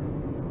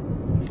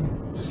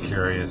 Just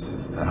curious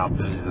as to how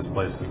busy this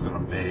place is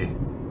going to be.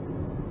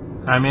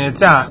 I mean, it's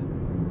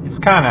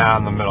kind of out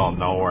in the middle of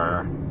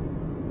nowhere,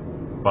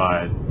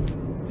 but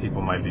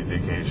people might be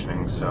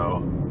vacationing,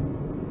 so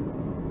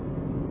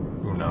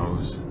who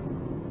knows.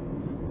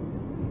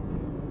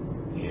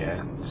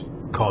 Yeah, it's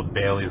called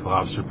Bailey's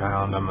Lobster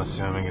Pound. I'm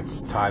assuming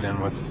it's tied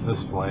in with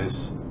this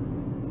place.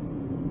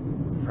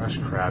 Fresh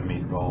crab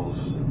meatballs.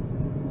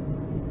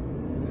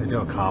 If they do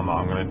a combo,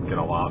 I'm going to get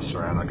a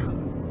lobster and a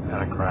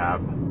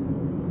crab.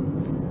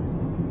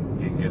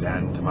 Be a good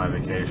end to my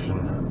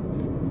vacation.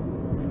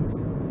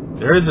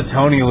 There is a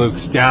Tony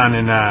Luke's down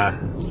in the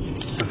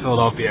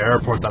Philadelphia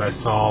airport that I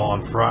saw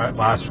on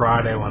last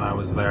Friday when I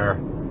was there. I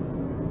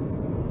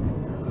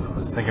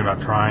was thinking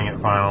about trying it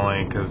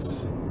finally,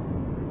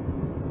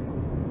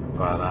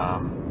 but I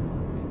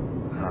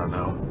don't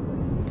know.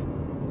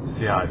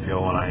 See how I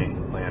feel when I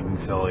land in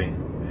Philly.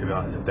 Maybe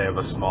if they have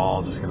a small,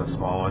 I'll just get a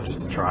small one just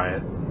to try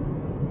it.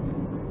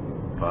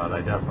 But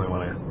I definitely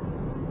want to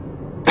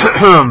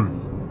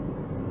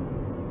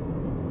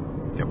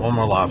get one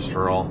more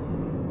lobster roll.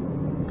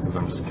 Because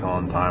I'm just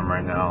killing time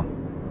right now.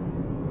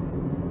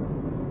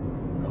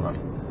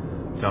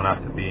 Don't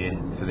have to be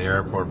to the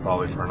airport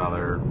probably for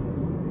another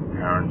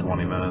hour and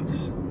 20 minutes.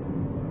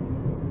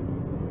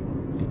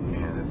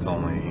 And it's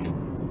only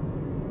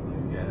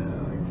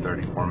like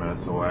 34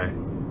 minutes away.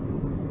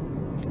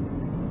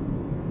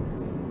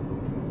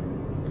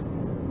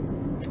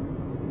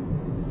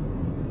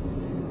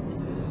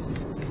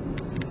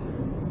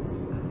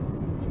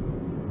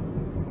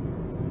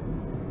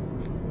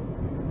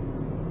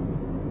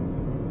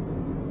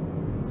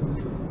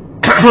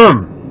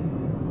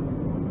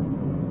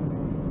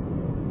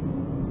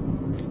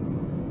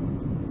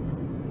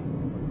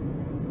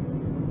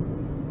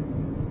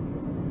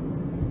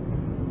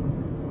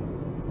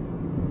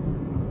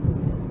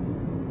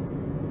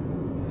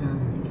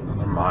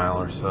 Another mile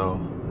or so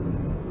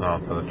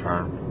for the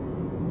turn.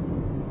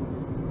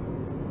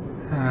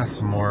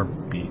 Some more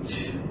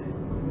beach.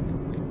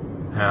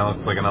 Yeah,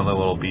 looks like another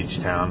little beach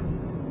town.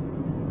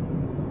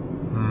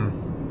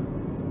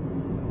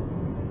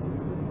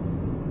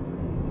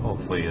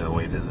 Hopefully the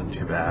wait isn't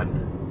too bad.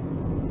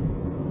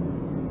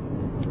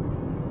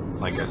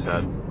 Like I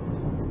said,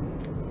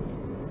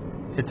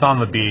 it's on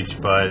the beach,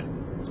 but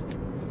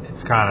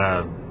it's kind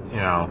of,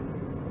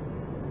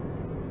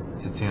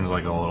 it seems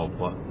like a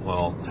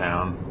little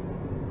town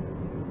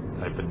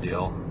type of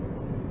deal.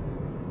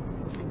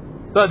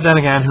 But then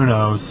again, who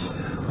knows?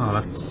 Oh,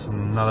 that's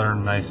another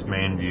nice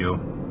Maine view.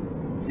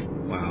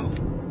 Wow.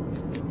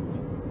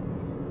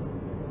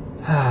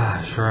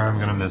 Sure, I'm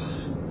gonna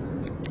miss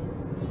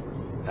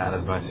that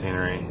as my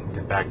scenery.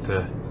 Get back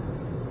to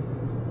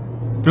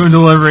doing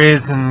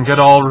deliveries in good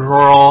old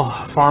rural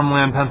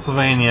farmland,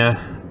 Pennsylvania.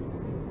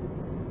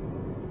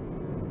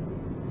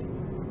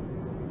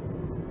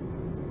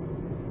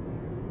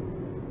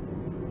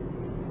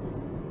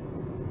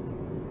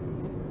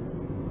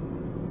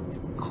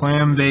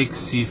 Clam Bake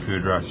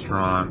Seafood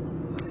Restaurant.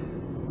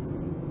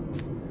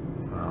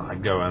 Well,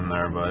 I'd go in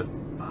there, but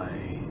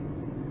I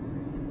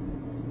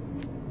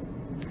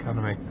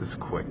gotta make this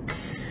quick.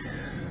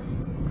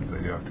 Because I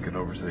do have to get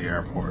over to the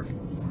airport. I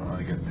want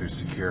to get through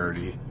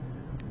security.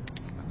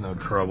 No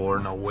trouble or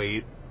no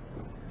wait.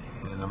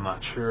 And I'm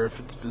not sure if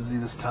it's busy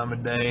this time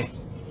of day.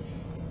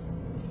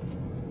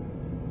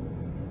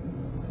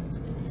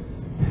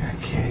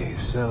 Okay,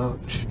 so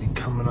it should be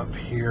coming up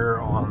here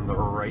on the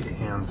right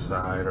hand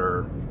side,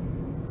 or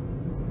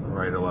the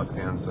right or left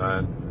hand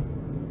side.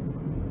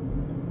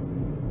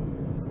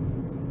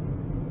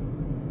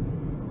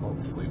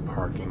 Hopefully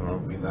parking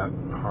won't be that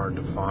hard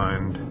to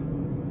find.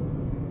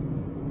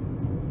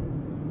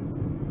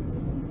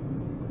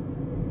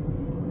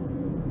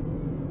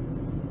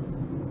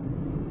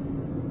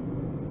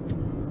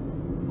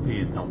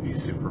 Please don't be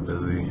super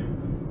busy.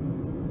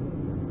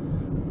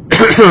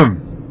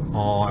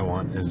 All I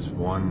want is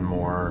one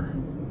more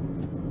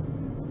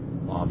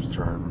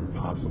lobster and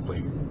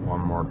possibly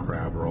one more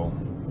crab roll.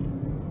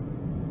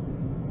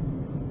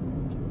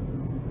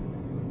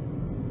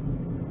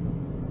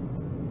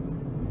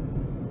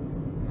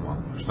 Well,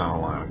 there's not a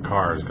lot of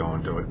cars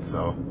going to it,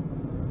 so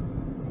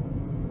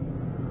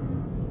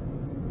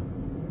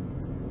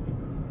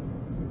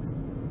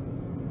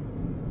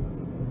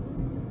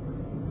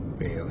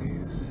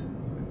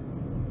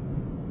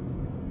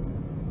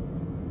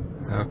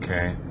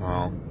Okay,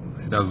 well,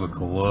 it does look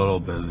a little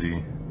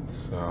busy,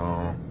 so...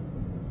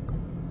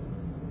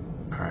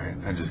 Alright,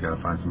 I just gotta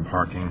find some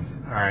parking.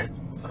 Alright.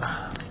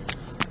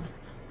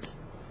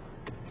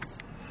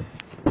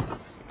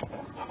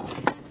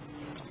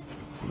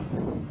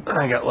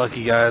 I got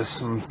lucky, guys.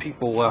 Some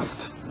people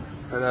left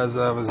right as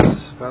I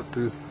was about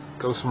to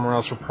go somewhere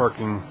else for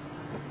parking.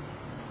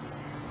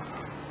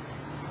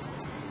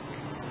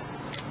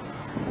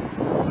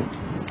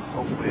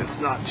 Hopefully it's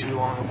not too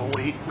long of a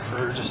wait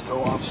for just a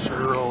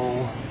lobster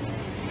roll.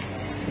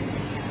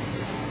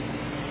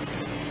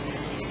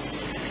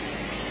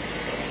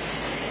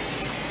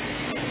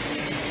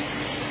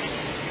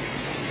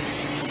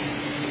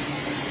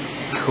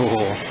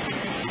 Cool.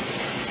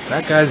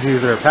 That guy's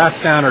either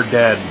passed down or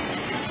dead.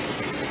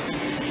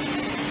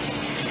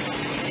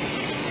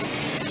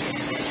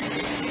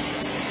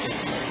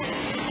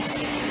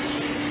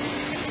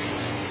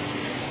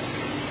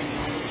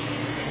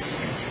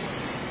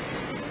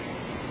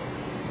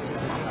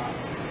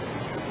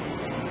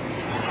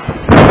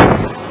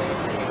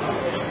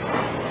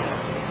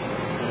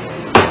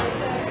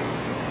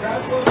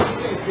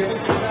 Give it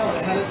to Bell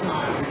ahead of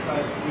time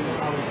because we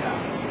don't always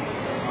have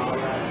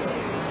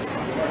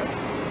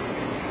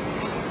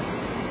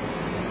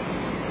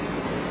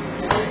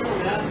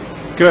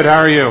it. Good, how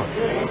are you?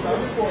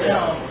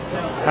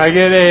 I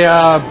get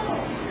a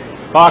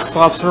box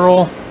lobster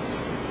roll?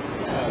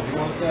 Yeah, do you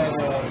want that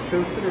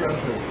toasted or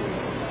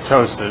untoasted?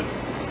 Toasted.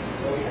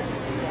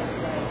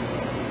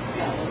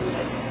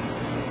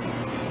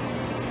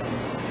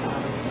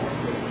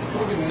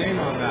 Look at the name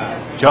on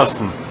that.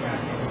 Justin.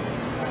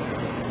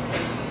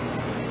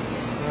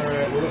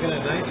 Alright, we're looking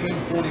at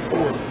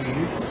 1944,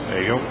 please.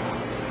 There you go.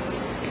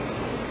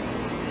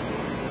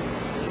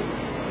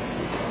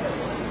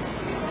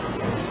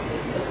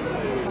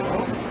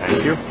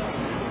 Thank you.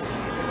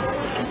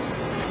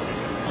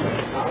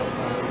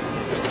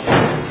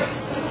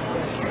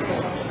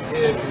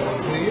 If you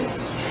want, please.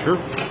 Sure.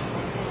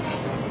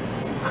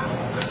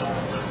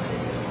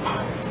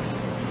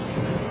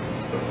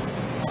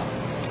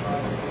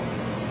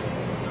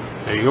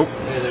 There you go.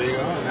 Hey, there you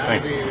go. And that'll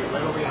Thanks. be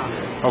right over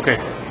yonder. Okay.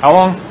 How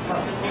long?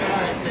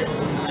 I'd say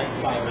within the next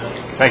 5 minutes.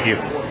 Thank you.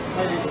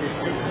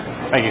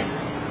 Thank you.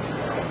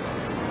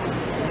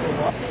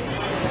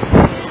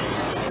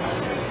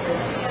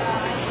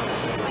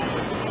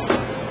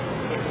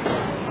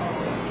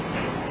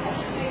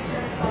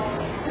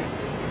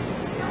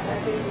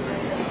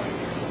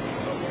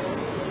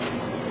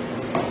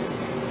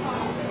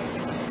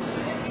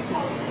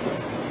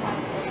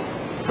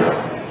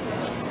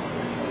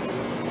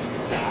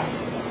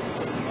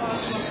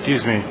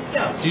 Excuse me.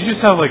 Do you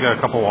just have like a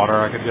cup of water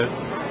I could get?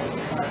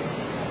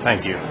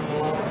 Thank you.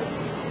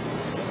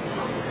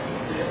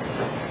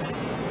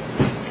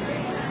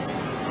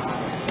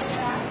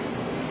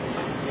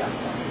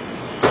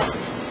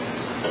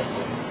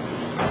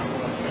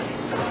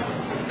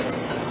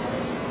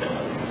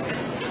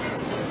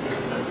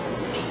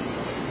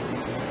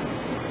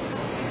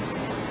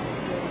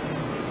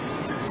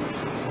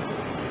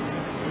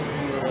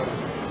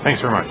 Thanks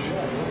very much.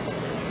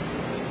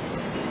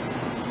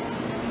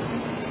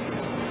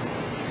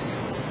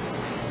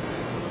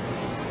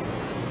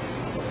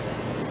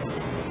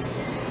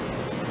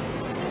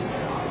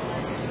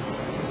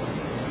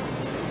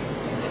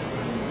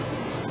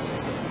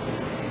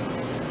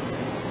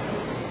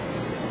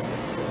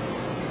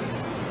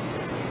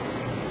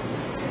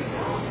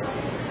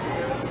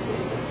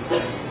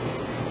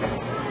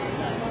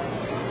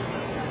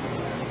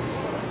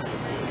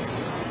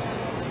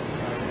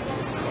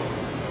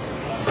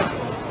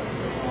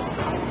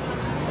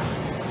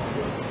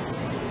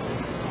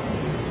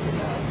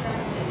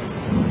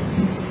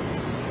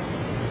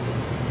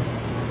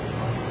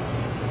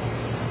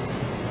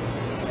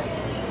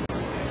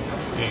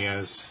 Hey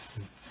guys,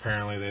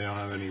 apparently they don't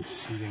have any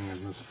seating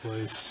in this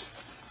place.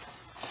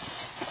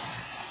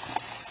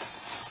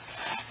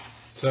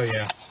 So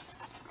yeah,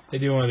 they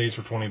do one of these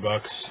for 20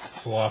 bucks.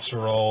 It's a lobster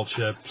roll,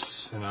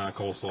 chips, and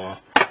coleslaw.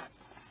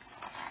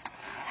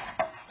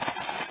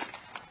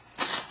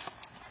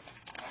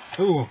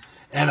 Ooh,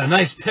 and a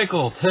nice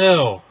pickle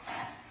too.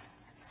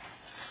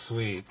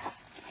 Sweet.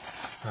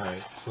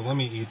 Alright, so let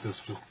me eat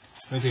this.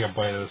 Let me take a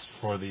bite of this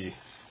before the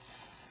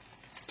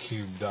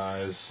cube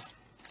dies.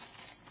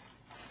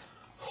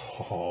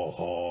 Ho,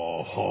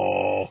 ho,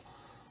 ho.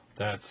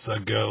 That's a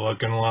good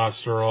looking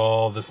lobster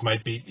roll. This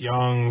might beat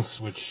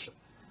Young's, which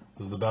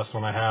was the best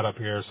one I had up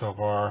here so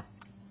far.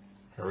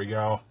 Here we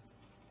go.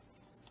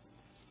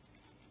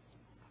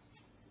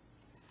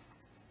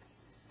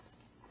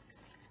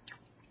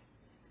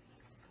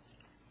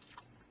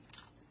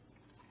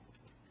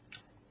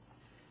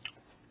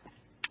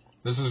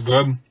 This is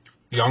good.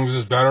 Young's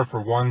is better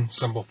for one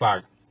simple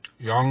fact.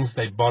 Young's,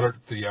 they buttered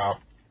the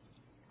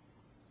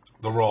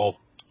roll.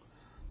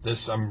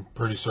 This, I'm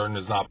pretty certain,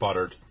 is not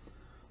buttered.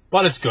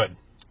 But it's good.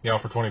 You know,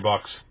 for 20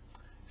 bucks.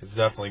 It's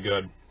definitely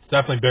good. It's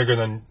definitely bigger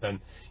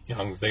than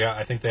Young's.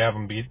 I think they have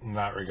them beat in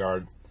that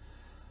regard.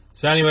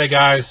 So anyway,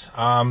 guys,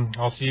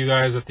 I'll see you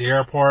guys at the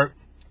airport.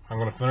 I'm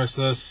going to finish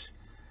this.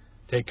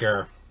 Take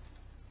care.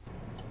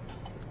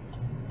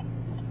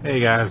 Hey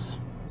guys,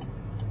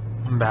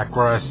 I'm back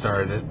where I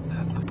started,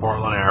 at the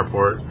Portland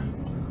airport,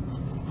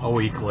 a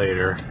week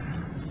later.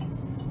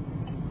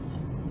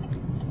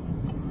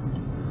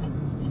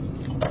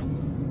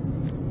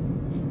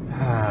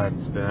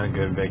 It's been a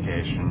good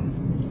vacation.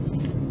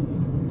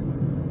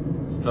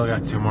 Still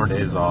got 2 more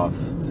days off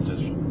to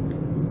just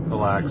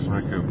relax and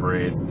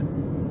recuperate.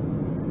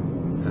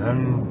 And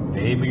then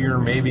maybe or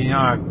maybe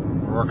not,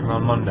 we're working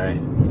on Monday.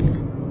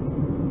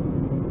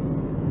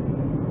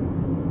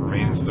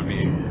 Remains to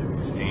be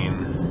seen.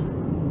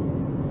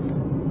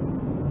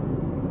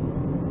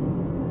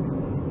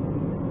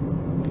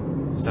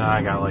 So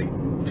I got like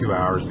 2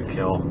 hours to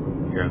kill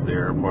here at the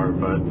airport,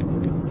 but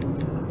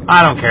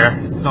I don't care.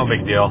 It's no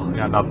big deal. I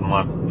got nothing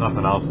left,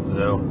 nothing else to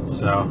do.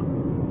 So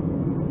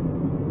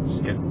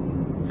just get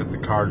the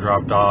car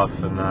dropped off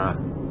and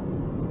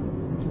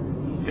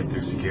get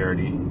through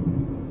security.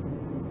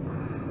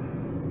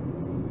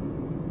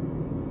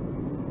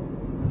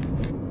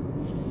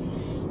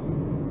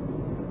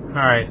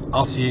 Alright,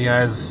 I'll see you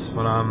guys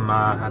when I'm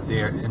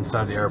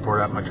inside the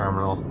airport at my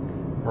terminal.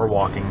 Or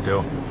walking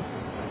to.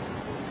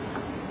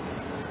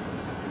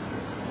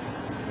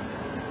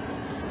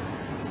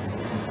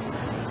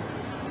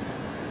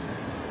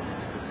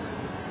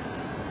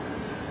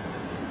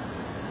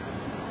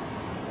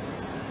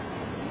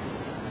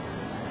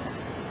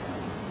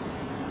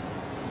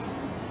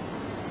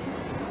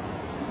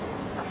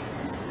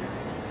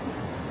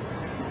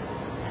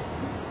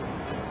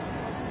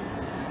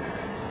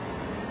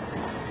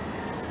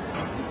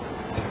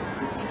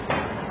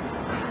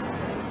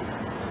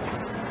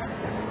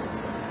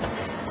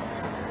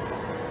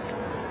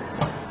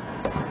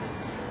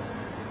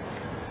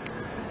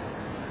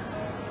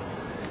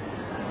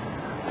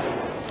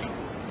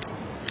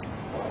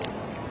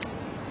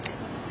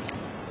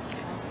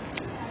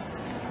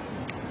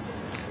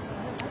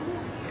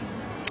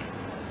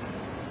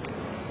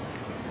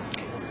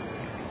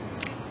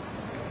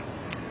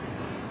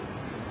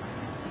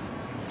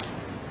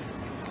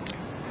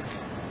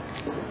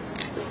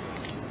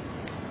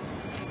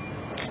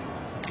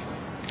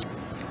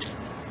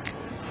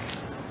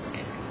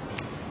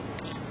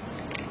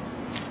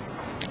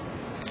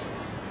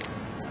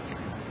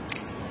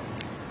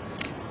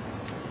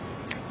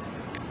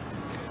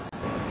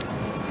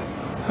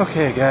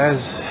 Okay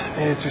guys,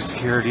 made it through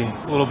security.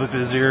 A little bit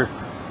busier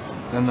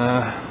than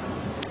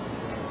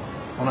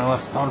when I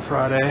left on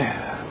Friday,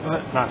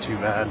 but not too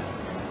bad.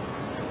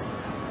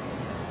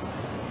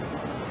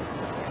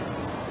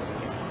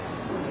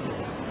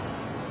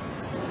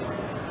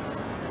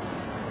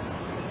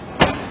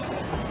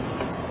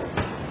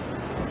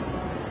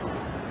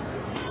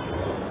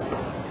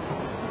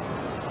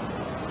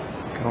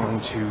 Going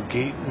to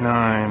gate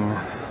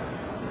 9.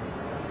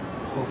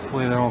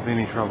 Hopefully there won't be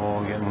any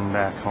trouble getting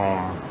back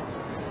home.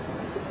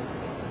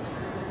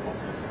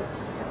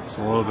 It's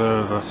a little bit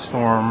of a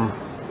storm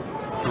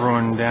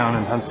throwing down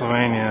in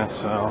Pennsylvania,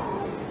 so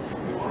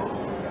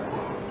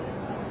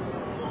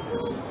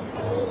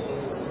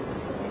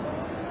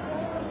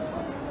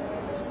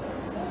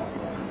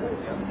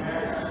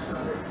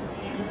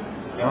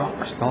well,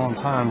 we're still on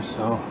time,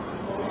 so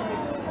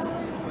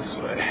this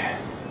way.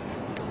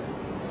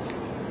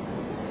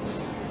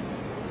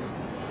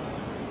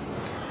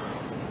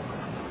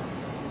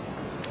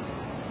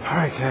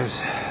 Alright guys,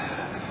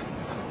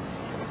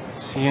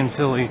 see you in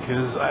Philly,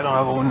 because I don't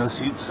have a window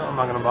seat, so I'm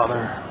not going to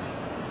bother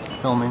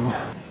filming.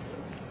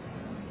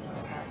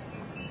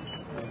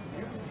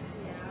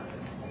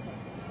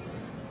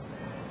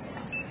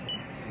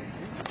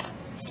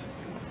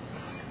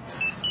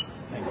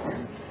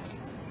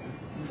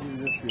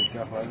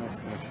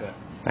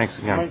 Thanks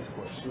again.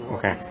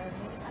 Okay.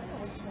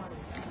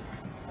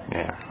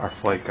 Yeah, our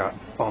flight got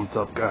bumped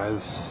up,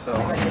 guys, so...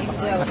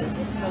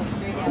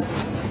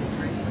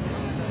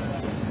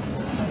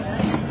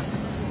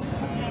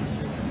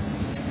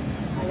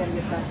 I gotta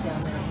get back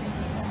down there.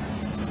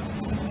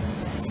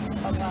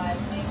 Bye-bye.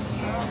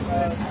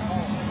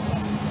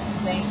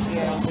 Thank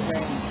you.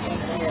 Thank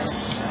you.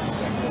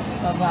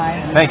 Bye-bye.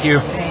 Thank you.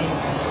 Thanks.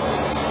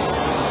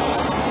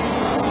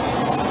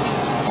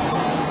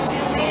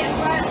 Waiting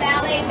for a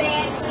ballet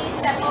band, please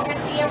step over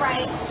to your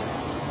right.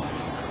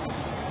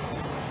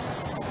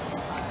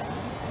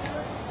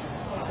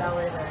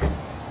 Ballet band.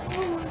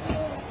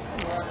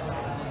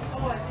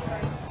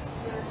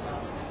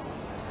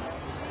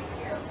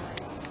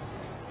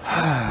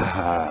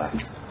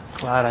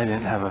 Glad I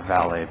didn't have a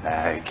valet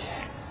bag.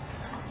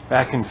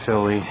 Back in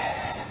Philly.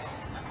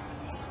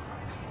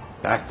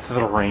 Back to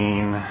the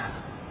rain.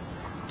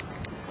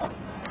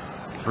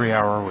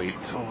 3-hour wait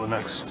till the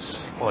next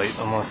flight,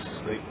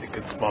 unless it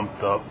gets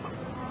bumped up.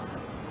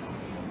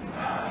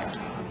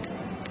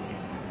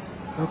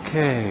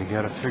 Okay,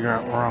 gotta figure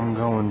out where I'm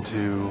going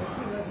to.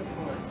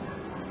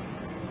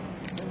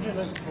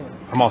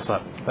 I'm all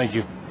set. Thank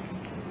you.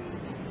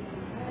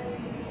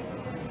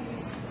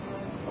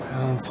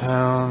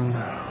 Downtown,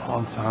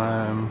 on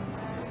time,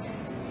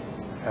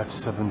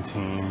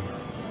 F-17.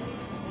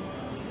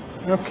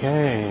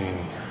 Okay,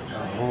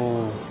 a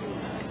whole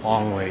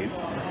long wait.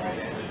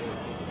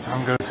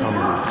 I'm going to Tony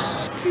Luke's.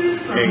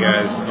 Hey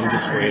guys, I'm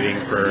just waiting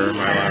for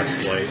my last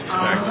flight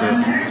back to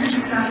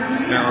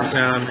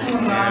Allentown,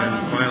 and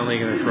I'm finally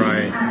gonna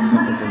try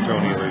something from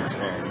Tony Luke's.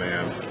 Oh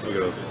man, look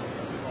at this.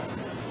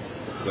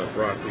 It's a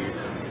broccoli.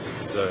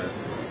 It's a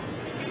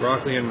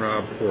broccoli and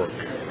raw pork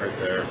right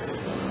there.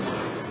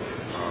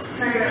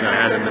 And I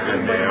had it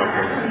in mayo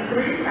because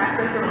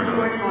why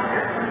not?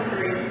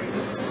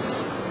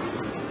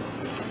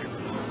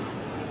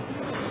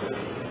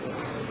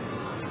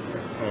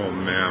 Oh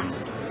man,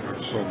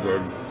 that's so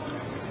good.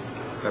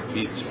 That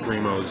beats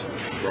Primo's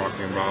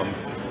broccoli and raw.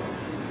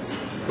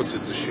 Puts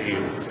it to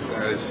shame.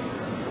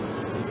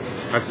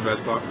 That's the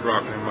best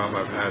broccoli and raw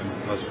I've had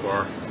thus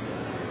far.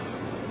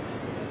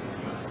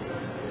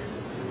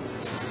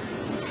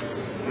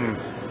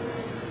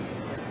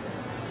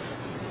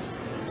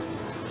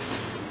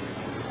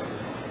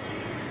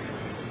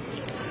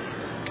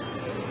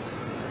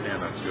 Man,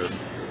 that's good.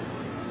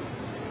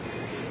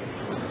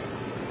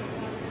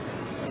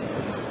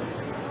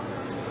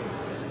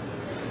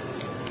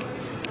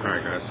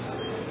 Alright guys,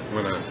 I'm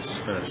gonna just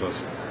finish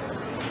this.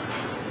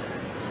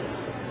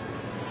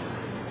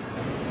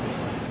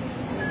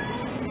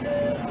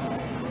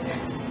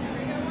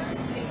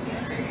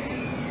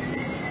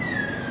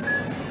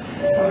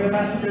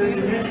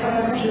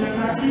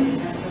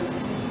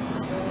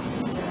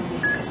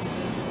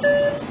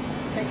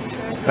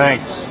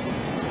 Thanks.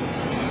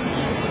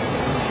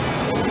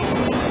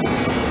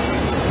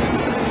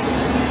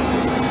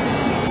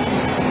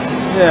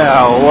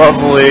 Yeah,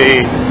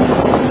 lovely.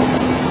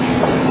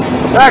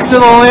 Back to the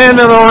land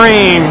of the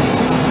rain.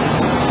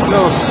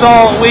 Go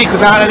salt week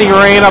without any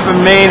rain up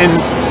in Maine and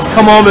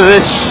come home to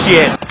this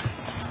shit.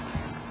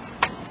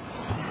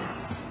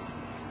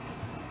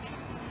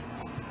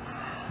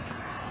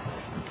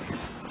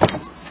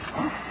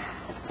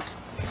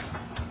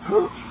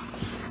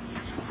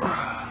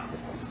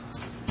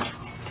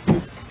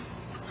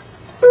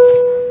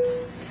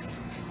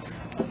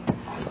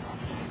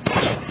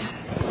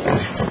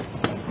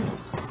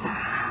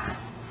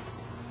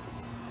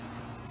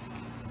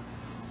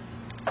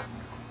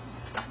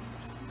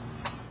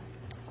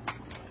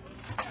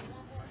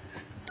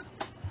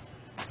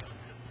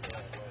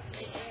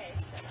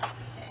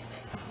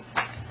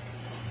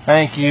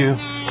 Thank you.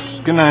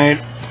 Good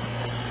night.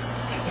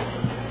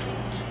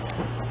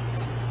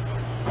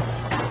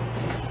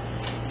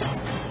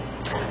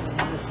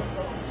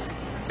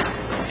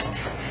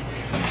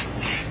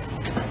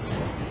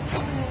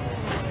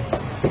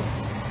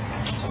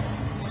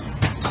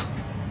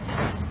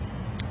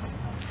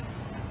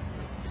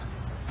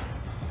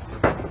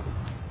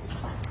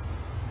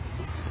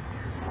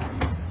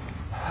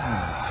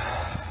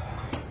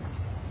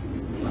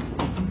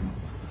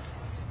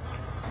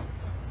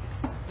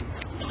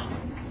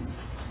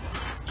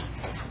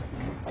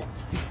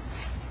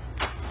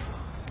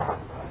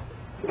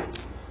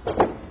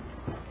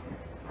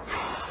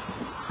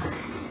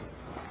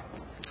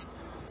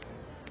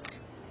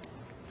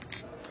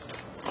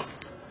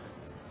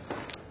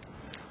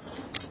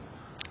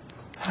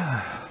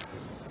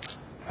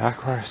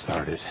 Back where I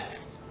started.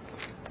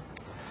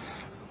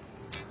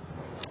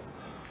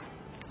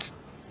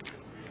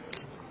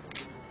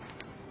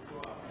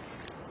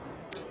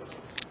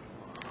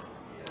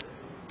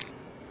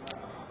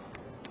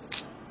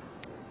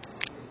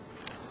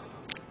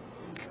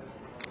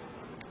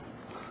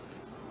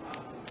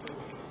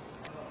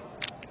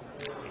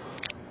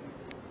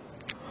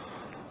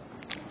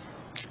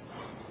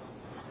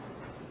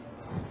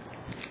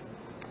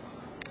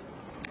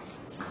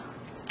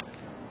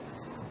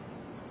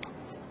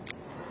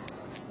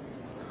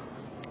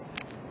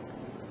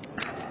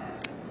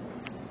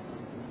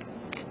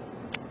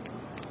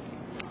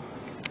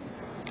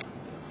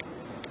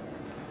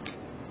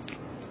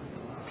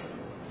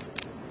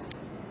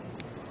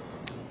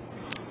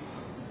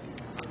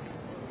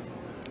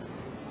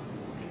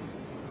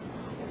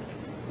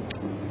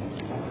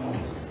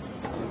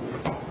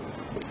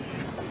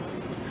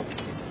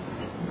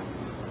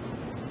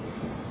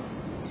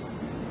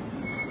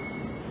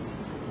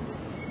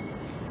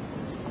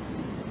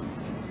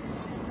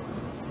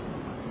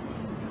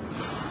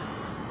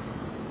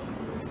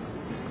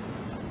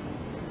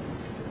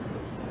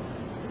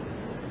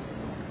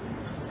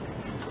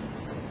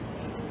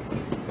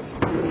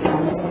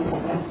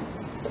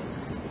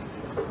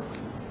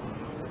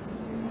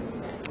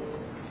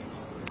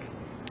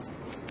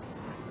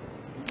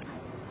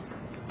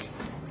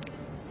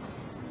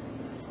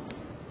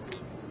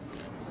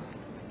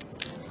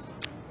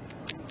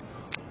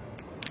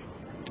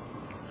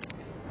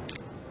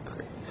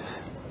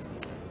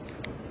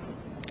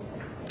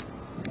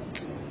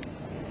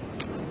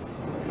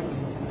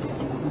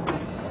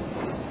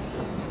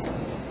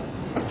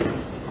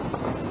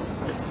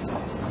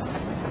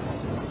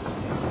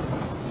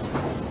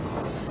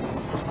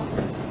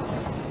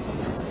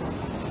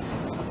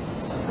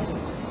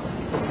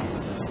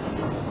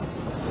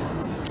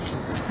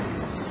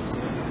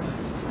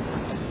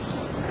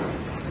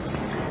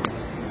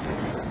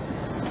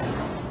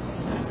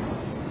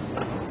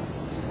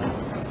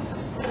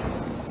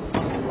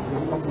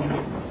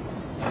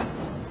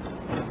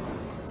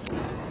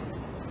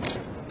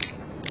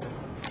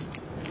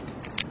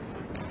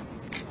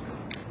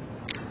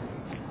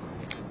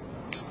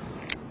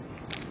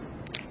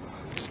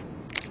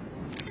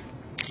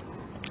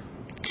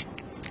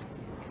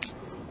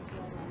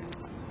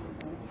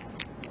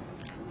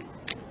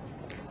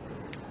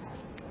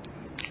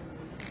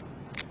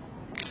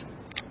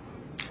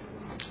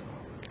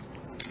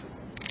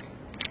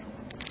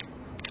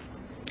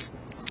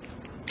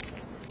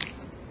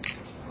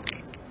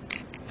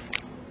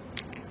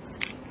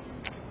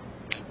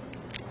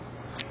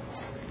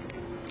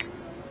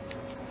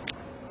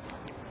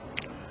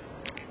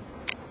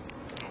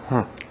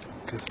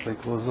 They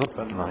close up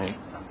at night.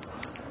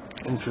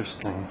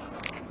 Interesting.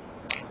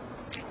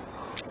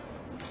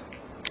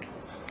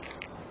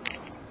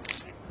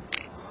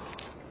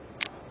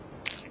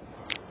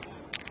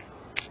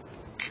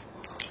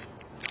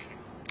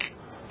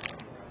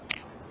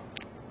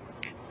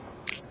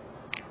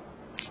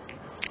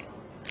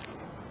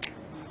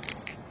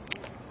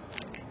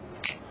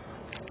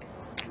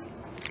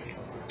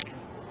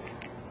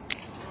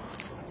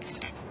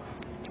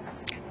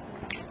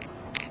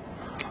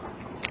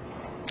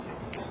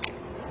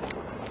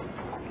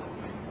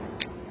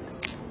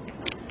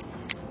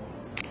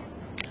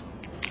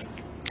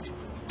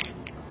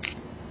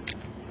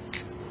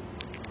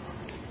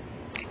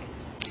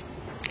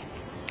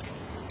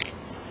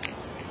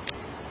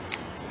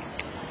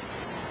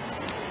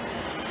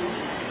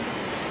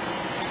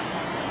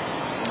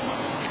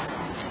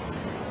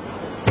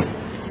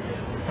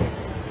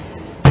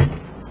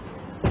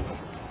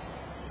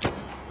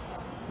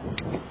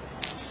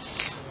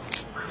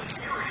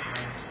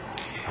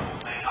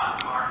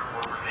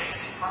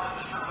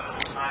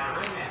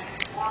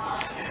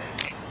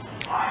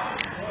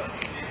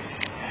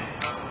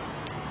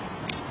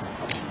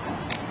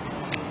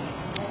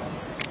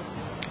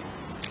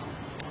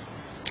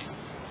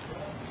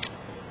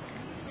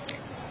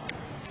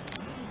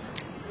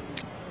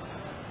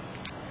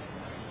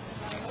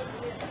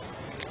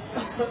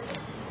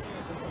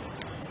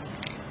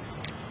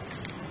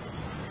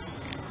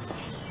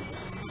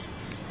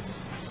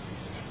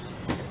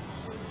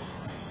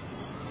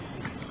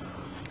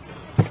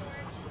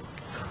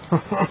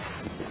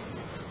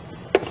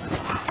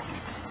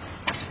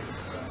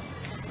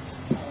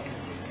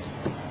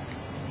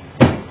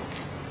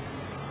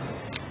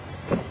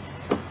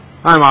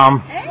 Hi, Mom.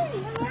 Hey,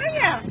 how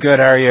are you? Good,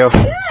 how are you?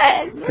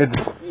 Good. Good.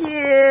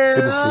 You.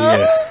 Good to see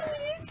you.